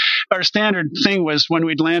backseater, our standard thing was when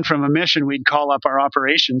we'd land from a mission, we'd call up our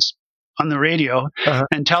operations on the radio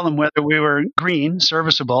and tell them whether we were green,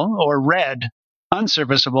 serviceable, or red,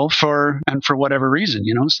 unserviceable for whatever reason,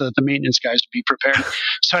 so that the maintenance guys would be prepared.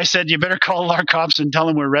 So I said, you better call our cops and tell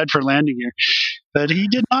them we're red for landing here. But he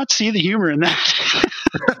did not see the humor in that.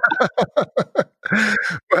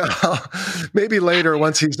 Well, maybe later,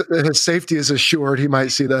 once his safety is assured, he might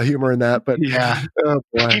see the humor in that. But yeah,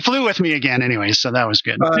 he flew with me again anyway, so that was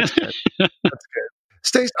good. That's good. That's good.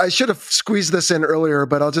 Stace, I should have squeezed this in earlier,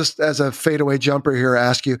 but I'll just, as a fadeaway jumper here,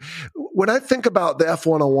 ask you, when I think about the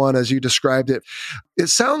F-101 as you described it, it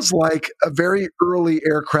sounds like a very early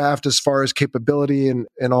aircraft as far as capability and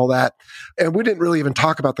all that. And we didn't really even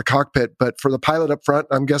talk about the cockpit, but for the pilot up front,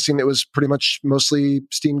 I'm guessing it was pretty much mostly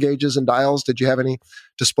steam gauges and dials. Did you have any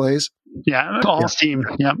displays? Yeah, all steam.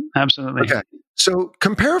 Yep, absolutely. Okay. So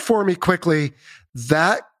compare for me quickly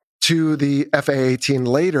that to the FA-18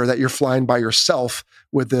 later that you're flying by yourself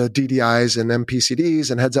with the DDIs and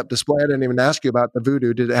MPCDs and heads-up display. I didn't even ask you about the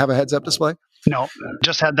Voodoo. Did it have a heads-up display? No,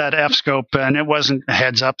 just had that F-scope, and it wasn't a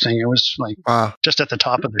heads-up thing. It was like just at the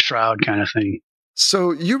top of the shroud kind of thing.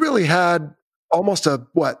 So you really had almost a,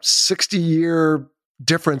 60-year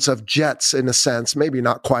difference of jets in a sense, maybe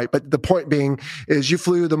not quite, but the point being is you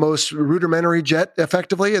flew the most rudimentary jet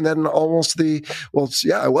effectively, and then almost it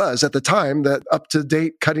was at the time that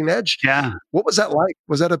up-to-date cutting edge. Yeah. What was that like?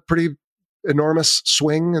 Was that a pretty enormous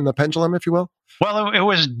swing in the pendulum, if you will? Well, it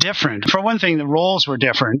was different. For one thing, the roles were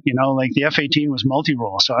different. Like the F-18 was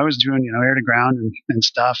multi-role. So I was doing, air to ground and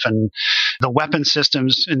stuff. And the weapon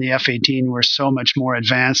systems in the F-18 were so much more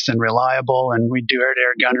advanced and reliable. And we'd do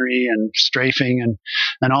air-to-air gunnery and strafing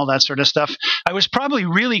and all that sort of stuff. I was probably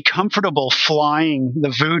really comfortable flying the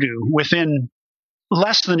Voodoo within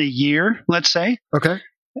less than a year, let's say. Okay.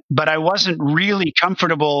 But I wasn't really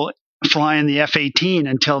comfortable flying the F-18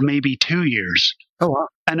 until maybe 2 years. Oh, wow.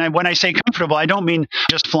 And when I say comfortable, I don't mean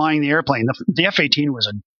just flying the airplane. The F-18 was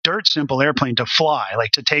a dirt simple airplane to fly,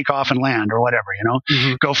 like to take off and land or whatever,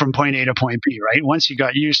 go from point A to point B, right? Once you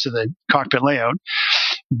got used to the cockpit layout.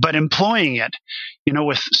 But employing it,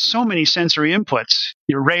 with so many sensory inputs,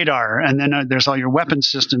 your radar, and then there's all your weapon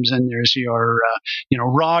systems, and there's your,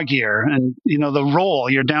 raw gear, and, the roll,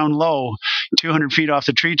 you're down low, 200 feet off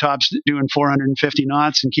the treetops doing 450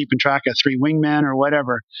 knots and keeping track of 3 wingmen or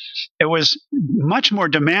whatever. It was much more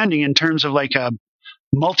demanding in terms of like a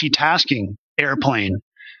multitasking airplane.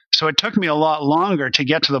 So it took me a lot longer to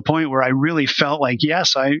get to the point where I really felt like,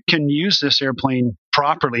 yes, I can use this airplane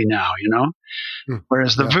properly now,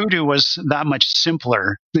 Whereas the Voodoo was that much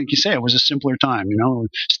simpler. Like you say, it was a simpler time,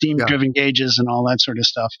 steam-driven gauges and all that sort of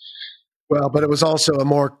stuff. Well, but it was also a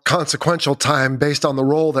more consequential time based on the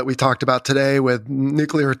role that we talked about today with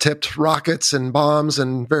nuclear-tipped rockets and bombs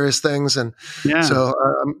and various things. And so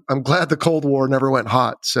I'm glad the Cold War never went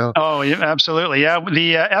hot. So. Oh, yeah, absolutely. Yeah,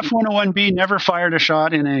 the F-101B never fired a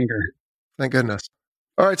shot in anger. Thank goodness.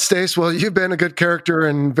 All right, Stace. Well, you've been a good character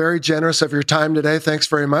and very generous of your time today. Thanks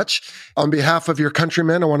very much. On behalf of your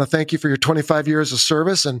countrymen, I want to thank you for your 25 years of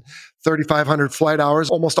service and 3,500 flight hours,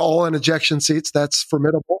 almost all in ejection seats. That's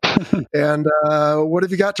formidable. And what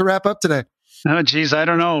have you got to wrap up today? Oh, geez, I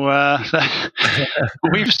don't know.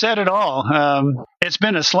 We've said it all. It's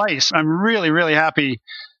been a slice. I'm really, really happy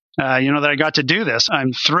that I got to do this.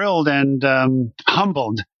 I'm thrilled and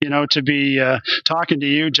humbled, to be talking to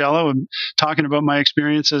you, Jello, and talking about my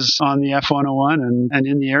experiences on the F-101 and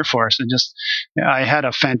in the Air Force. I had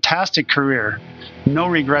a fantastic career, no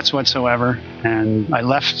regrets whatsoever, and I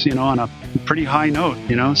left, on a pretty high note,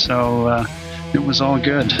 so it was all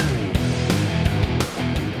good.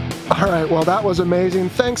 All right. Well, that was amazing.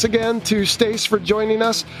 Thanks again to Stace for joining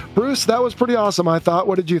us. Bruce, that was pretty awesome, I thought.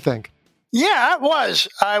 What did you think? Yeah, it was.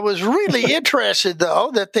 I was really interested,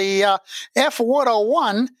 though, that the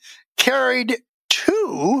F-101 carried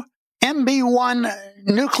 2 MB-1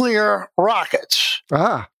 nuclear rockets.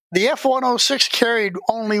 Ah. The F-106 carried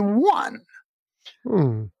only 1.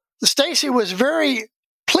 Stacy was very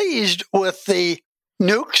pleased with the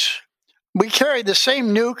nukes. We carried the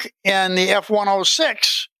same nuke in the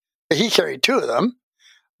F-106. He carried 2 of them,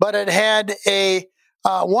 but it had a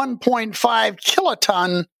 1.5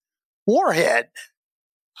 kiloton warhead.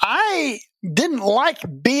 I didn't like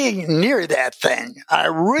being near that thing. I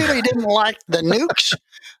really didn't like the nukes.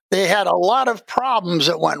 They had a lot of problems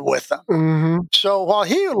that went with them. Mm-hmm. So while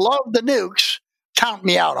he loved the nukes, count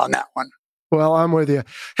me out on that one. Well, I'm with you.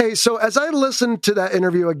 Hey, so as I listened to that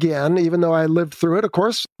interview again, even though I lived through it, of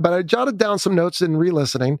course, but I jotted down some notes in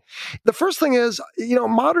re-listening. The first thing is,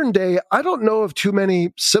 modern day, I don't know of too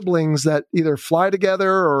many siblings that either fly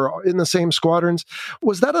together or in the same squadrons.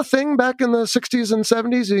 Was that a thing back in the 60s and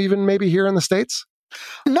 70s, even maybe here in the States?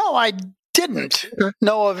 No, I didn't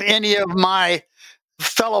know of any of my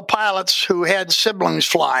fellow pilots who had siblings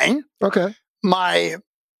flying. Okay. My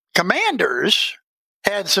commanders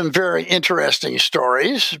had some very interesting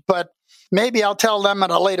stories, but maybe I'll tell them at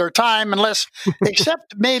a later time,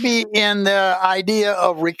 except maybe in the idea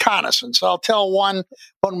of reconnaissance. I'll tell one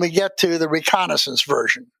when we get to the reconnaissance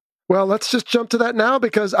version. Well, let's just jump to that now,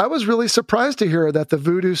 because I was really surprised to hear that the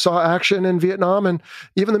Voodoo saw action in Vietnam and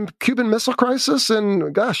even the Cuban Missile Crisis.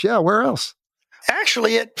 And gosh, yeah, where else?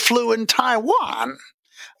 Actually, it flew in Taiwan.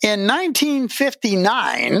 in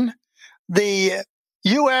 1959, the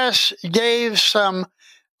U.S. gave some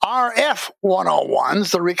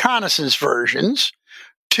RF-101s, the reconnaissance versions,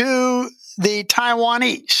 to the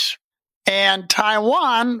Taiwanese. And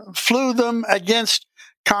Taiwan flew them against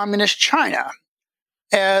Communist China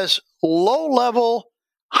as low-level,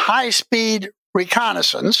 high-speed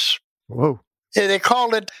reconnaissance. Whoa. They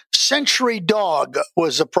called it Century Dog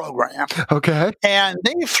was the program. Okay. And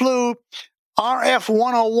they flew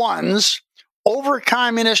RF-101s over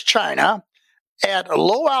Communist China at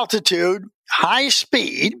low altitude, high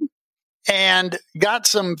speed, and got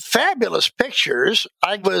some fabulous pictures.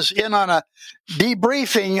 I was in on a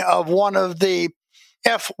debriefing of one of the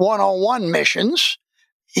F-101 missions.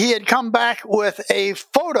 He had come back with a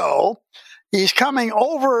photo. He's coming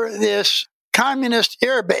over this communist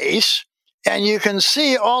air base, and you can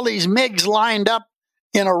see all these MiGs lined up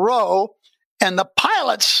in a row, and the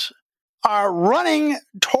pilots are running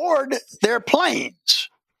toward their planes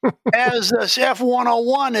as this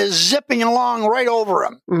F-101 is zipping along right over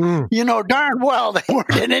them. Mm. You know darn well they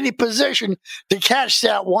weren't in any position to catch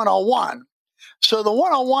that 101. So the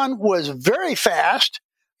 101 was very fast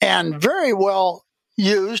and very well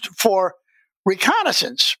used for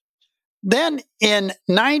reconnaissance. Then in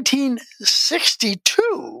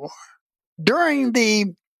 1962, during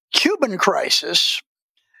the Cuban crisis,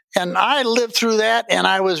 and I lived through that and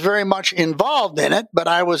I was very much involved in it, but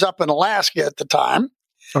I was up in Alaska at the time.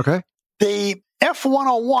 Okay. The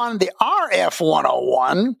F-101, the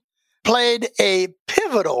RF-101, played a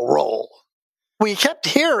pivotal role. We kept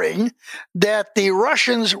hearing that the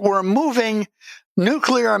Russians were moving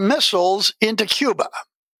nuclear missiles into Cuba,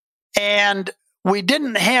 and we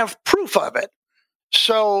didn't have proof of it.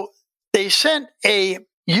 So they sent a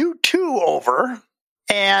U-2 over,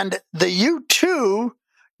 and the U-2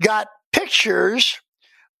 got pictures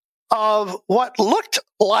of what looked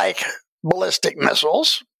like ballistic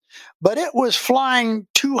missiles, but it was flying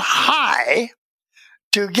too high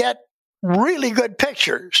to get really good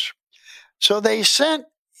pictures. So they sent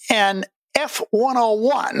an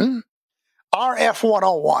F-101,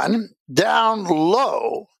 RF-101, down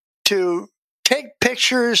low to take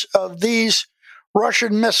pictures of these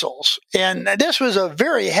Russian missiles. And this was a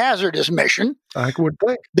very hazardous mission. I would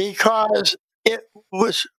think. Because it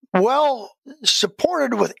was well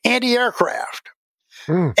supported with anti-aircraft.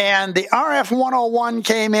 Mm. And the RF-101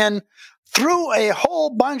 came in through a whole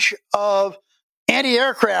bunch of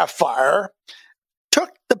anti-aircraft fire, took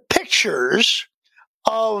the pictures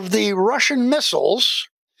of the Russian missiles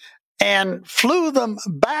and flew them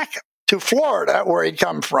back to Florida, where he'd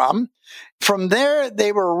come from. From there,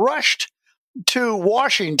 they were rushed to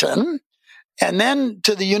Washington and then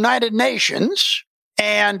to the United Nations.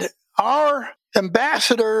 And our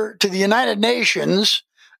ambassador to the United Nations,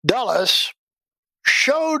 Dulles,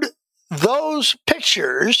 showed those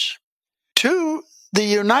pictures to the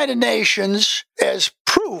United Nations as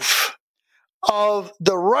proof of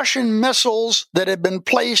the Russian missiles that had been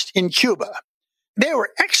placed in Cuba. They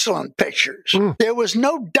were excellent pictures. Mm. There was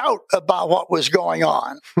no doubt about what was going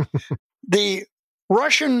on. The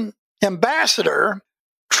Russian ambassador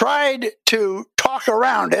tried to talk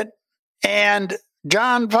around it, and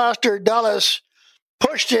John Foster Dulles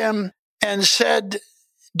pushed him and said,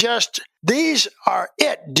 just, these are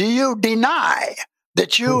it. Do you deny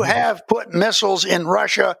that you have put missiles in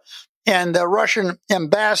Russia? And the Russian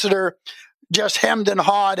ambassador just hemmed and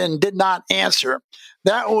hawed and did not answer.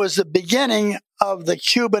 That was the beginning of the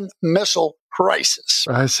Cuban Missile Crisis.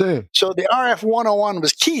 I see. So the RF-101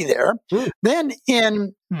 was key there. Mm. Then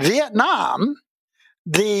in Vietnam,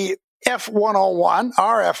 the F-101,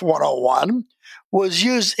 RF-101, was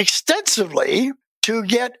used extensively to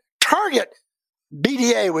get target,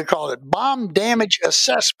 BDA we call it, bomb damage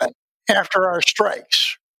assessment after our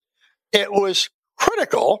strikes. It was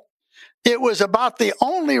critical. It was about the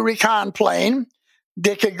only recon plane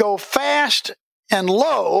that could go fast and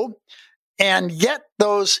low and get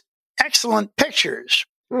those excellent pictures.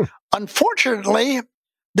 Mm. Unfortunately,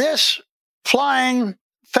 this flying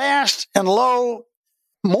fast and low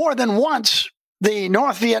more than once, the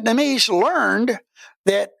North Vietnamese learned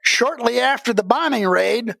that shortly after the bombing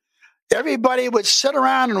raid, everybody would sit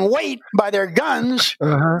around and wait by their guns,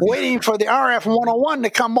 waiting for the RF-101 to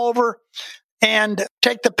come over and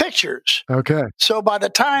take the pictures. Okay. So by the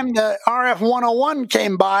time the RF-101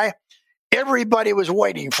 came by, everybody was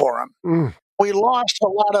waiting for them. Mm. We lost a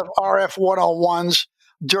lot of RF-101s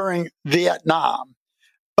during Vietnam,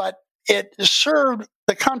 but it served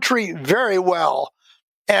the country very well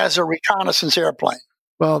as a reconnaissance airplane.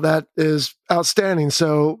 Well, that is outstanding.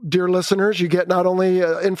 So, dear listeners, you get not only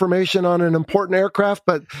information on an important aircraft,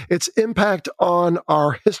 but its impact on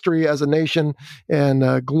our history as a nation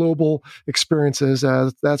and global experiences.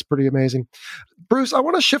 That's pretty amazing. Bruce, I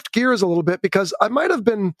want to shift gears a little bit because I might have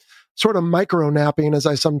been sort of micro-napping, as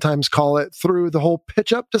I sometimes call it, through the whole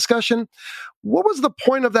pitch-up discussion. What was the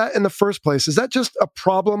point of that in the first place? Is that just a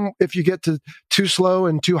problem if you get to too slow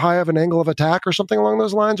and too high of an angle of attack or something along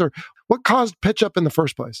those lines? Or what caused pitch-up in the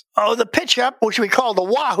first place? Oh, the pitch-up, which we call the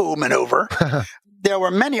Wahoo maneuver. There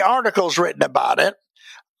were many articles written about it.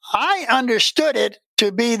 I understood it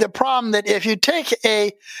to be the problem that if you take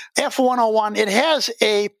a F-101, it has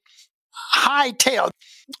a high tail.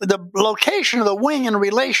 The location of the wing in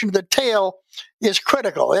relation to the tail is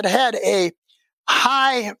critical. It had a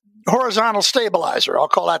high horizontal stabilizer. I'll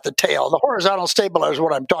call that the tail. The horizontal stabilizer is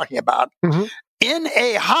what I'm talking about. Mm-hmm. In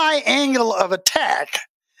a high angle of attack,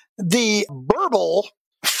 the burble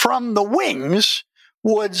from the wings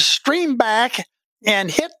would stream back and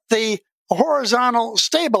hit the horizontal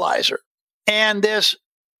stabilizer. And this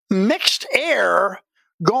mixed air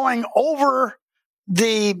going over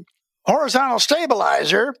the horizontal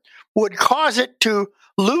stabilizer would cause it to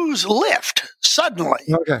lose lift suddenly.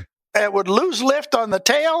 Okay. It would lose lift on the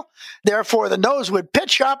tail. Therefore, the nose would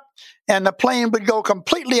pitch up and the plane would go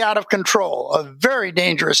completely out of control. A very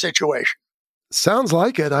dangerous situation. Sounds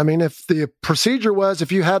like it. I mean, if the procedure was, if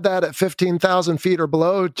you had that at 15,000 feet or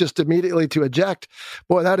below, just immediately to eject,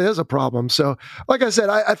 boy, that is a problem. So, like I said,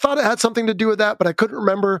 I thought it had something to do with that, but I couldn't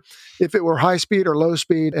remember if it were high speed or low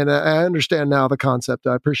speed. And I understand now the concept.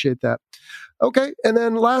 I appreciate that. Okay. And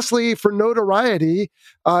then lastly, for notoriety,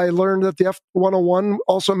 I learned that the F-101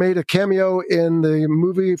 also made a cameo in the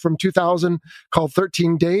movie from 2000 called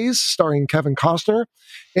 13 Days, starring Kevin Costner.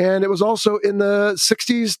 And it was also in the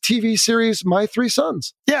 60s TV series My Three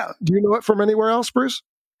Sons. Yeah. Do you know it from anywhere else, Bruce?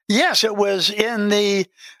 Yes, it was in the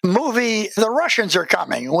movie The Russians Are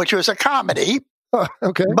Coming, which was a comedy. Oh,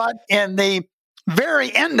 okay. But in the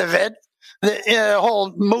very end of it, the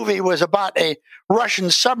whole movie was about a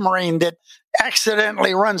Russian submarine that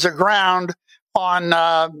accidentally runs aground on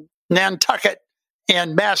Nantucket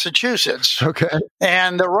in Massachusetts. Okay.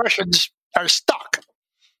 And the Russians are stuck.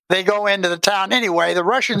 They go into the town anyway. The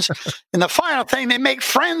Russians, in the final thing, they make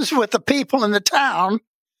friends with the people in the town.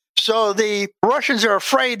 So the Russians are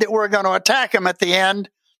afraid that we're going to attack them at the end.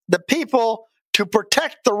 The people, to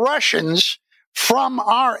protect the Russians from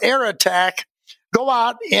our air attack, go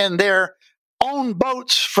out in their own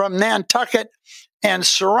boats from Nantucket and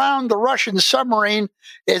surround the Russian submarine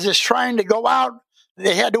as it's trying to go out.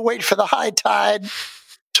 They had to wait for the high tide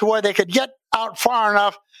to where they could get out far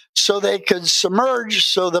enough so they could submerge.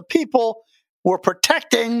 So the people were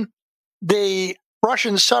protecting the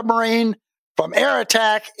Russian submarine from air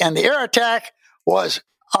attack, and the air attack was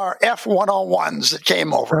our F-101s that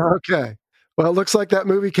came over. Okay. Well, it looks like that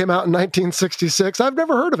movie came out in 1966. I've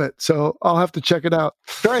never heard of it, so I'll have to check it out.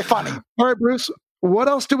 Very funny. All right, Bruce, what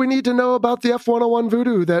else do we need to know about the F-101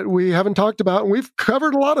 Voodoo that we haven't talked about? And we've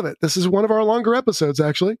covered a lot of it. This is one of our longer episodes,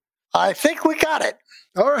 actually. I think we got it.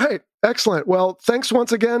 All right. Excellent. Well, thanks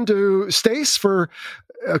once again to Stace for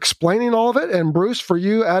explaining all of it, and Bruce for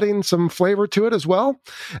you adding some flavor to it as well.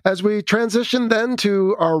 As we transition then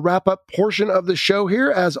to our wrap-up portion of the show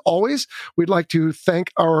here, as always, we'd like to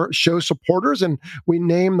thank our show supporters, and we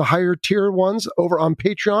name the higher tier ones over on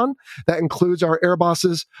Patreon. That includes our air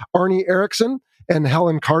bosses, Arnie Erickson and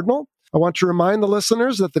Helen Cardinal. I want to remind the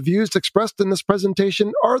listeners that the views expressed in this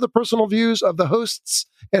presentation are the personal views of the hosts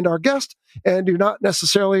and our guest, and do not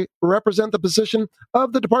necessarily represent the position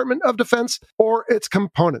of the Department of Defense or its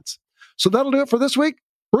components. So that'll do it for this week.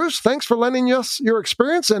 Bruce, thanks for lending us your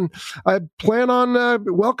experience, and I plan on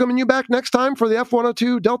welcoming you back next time for the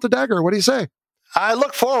F-102 Delta Dagger. What do you say? I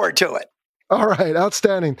look forward to it. All right,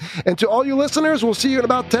 outstanding. And to all you listeners, we'll see you in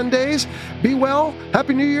about 10 days. Be well,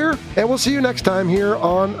 Happy New Year, and we'll see you next time here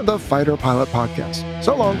on the Fighter Pilot Podcast.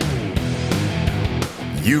 So long.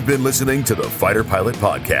 You've been listening to the Fighter Pilot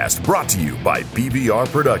Podcast, brought to you by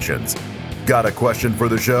BBR Productions. Got a question for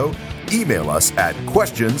the show? Email us at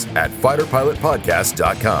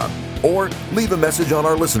questions@fighterpilotpodcast.com or leave a message on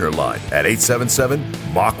our listener line at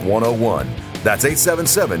 877-MACH-101. That's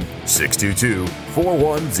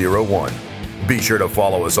 877-622-4101. Be sure to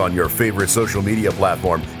follow us on your favorite social media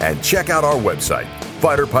platform and check out our website,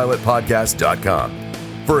 fighterpilotpodcast.com.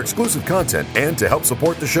 For exclusive content and to help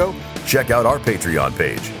support the show, check out our Patreon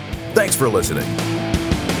page. Thanks for listening.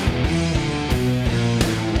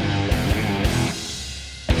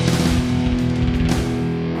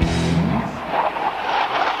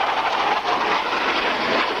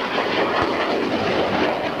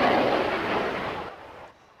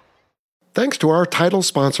 thanks to our title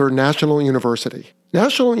sponsor, National University.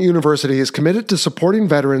 National University is committed to supporting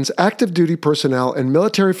veterans, active duty personnel, and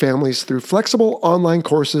military families through flexible online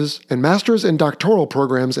courses and master's and doctoral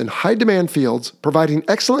programs in high-demand fields, providing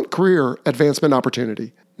excellent career advancement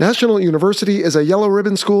opportunity. National University is a yellow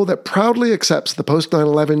ribbon school that proudly accepts the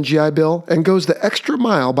post-9/11 GI Bill and goes the extra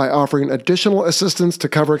mile by offering additional assistance to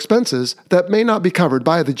cover expenses that may not be covered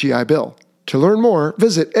by the GI Bill. To learn more,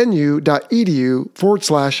 visit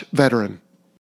nu.edu/veteran.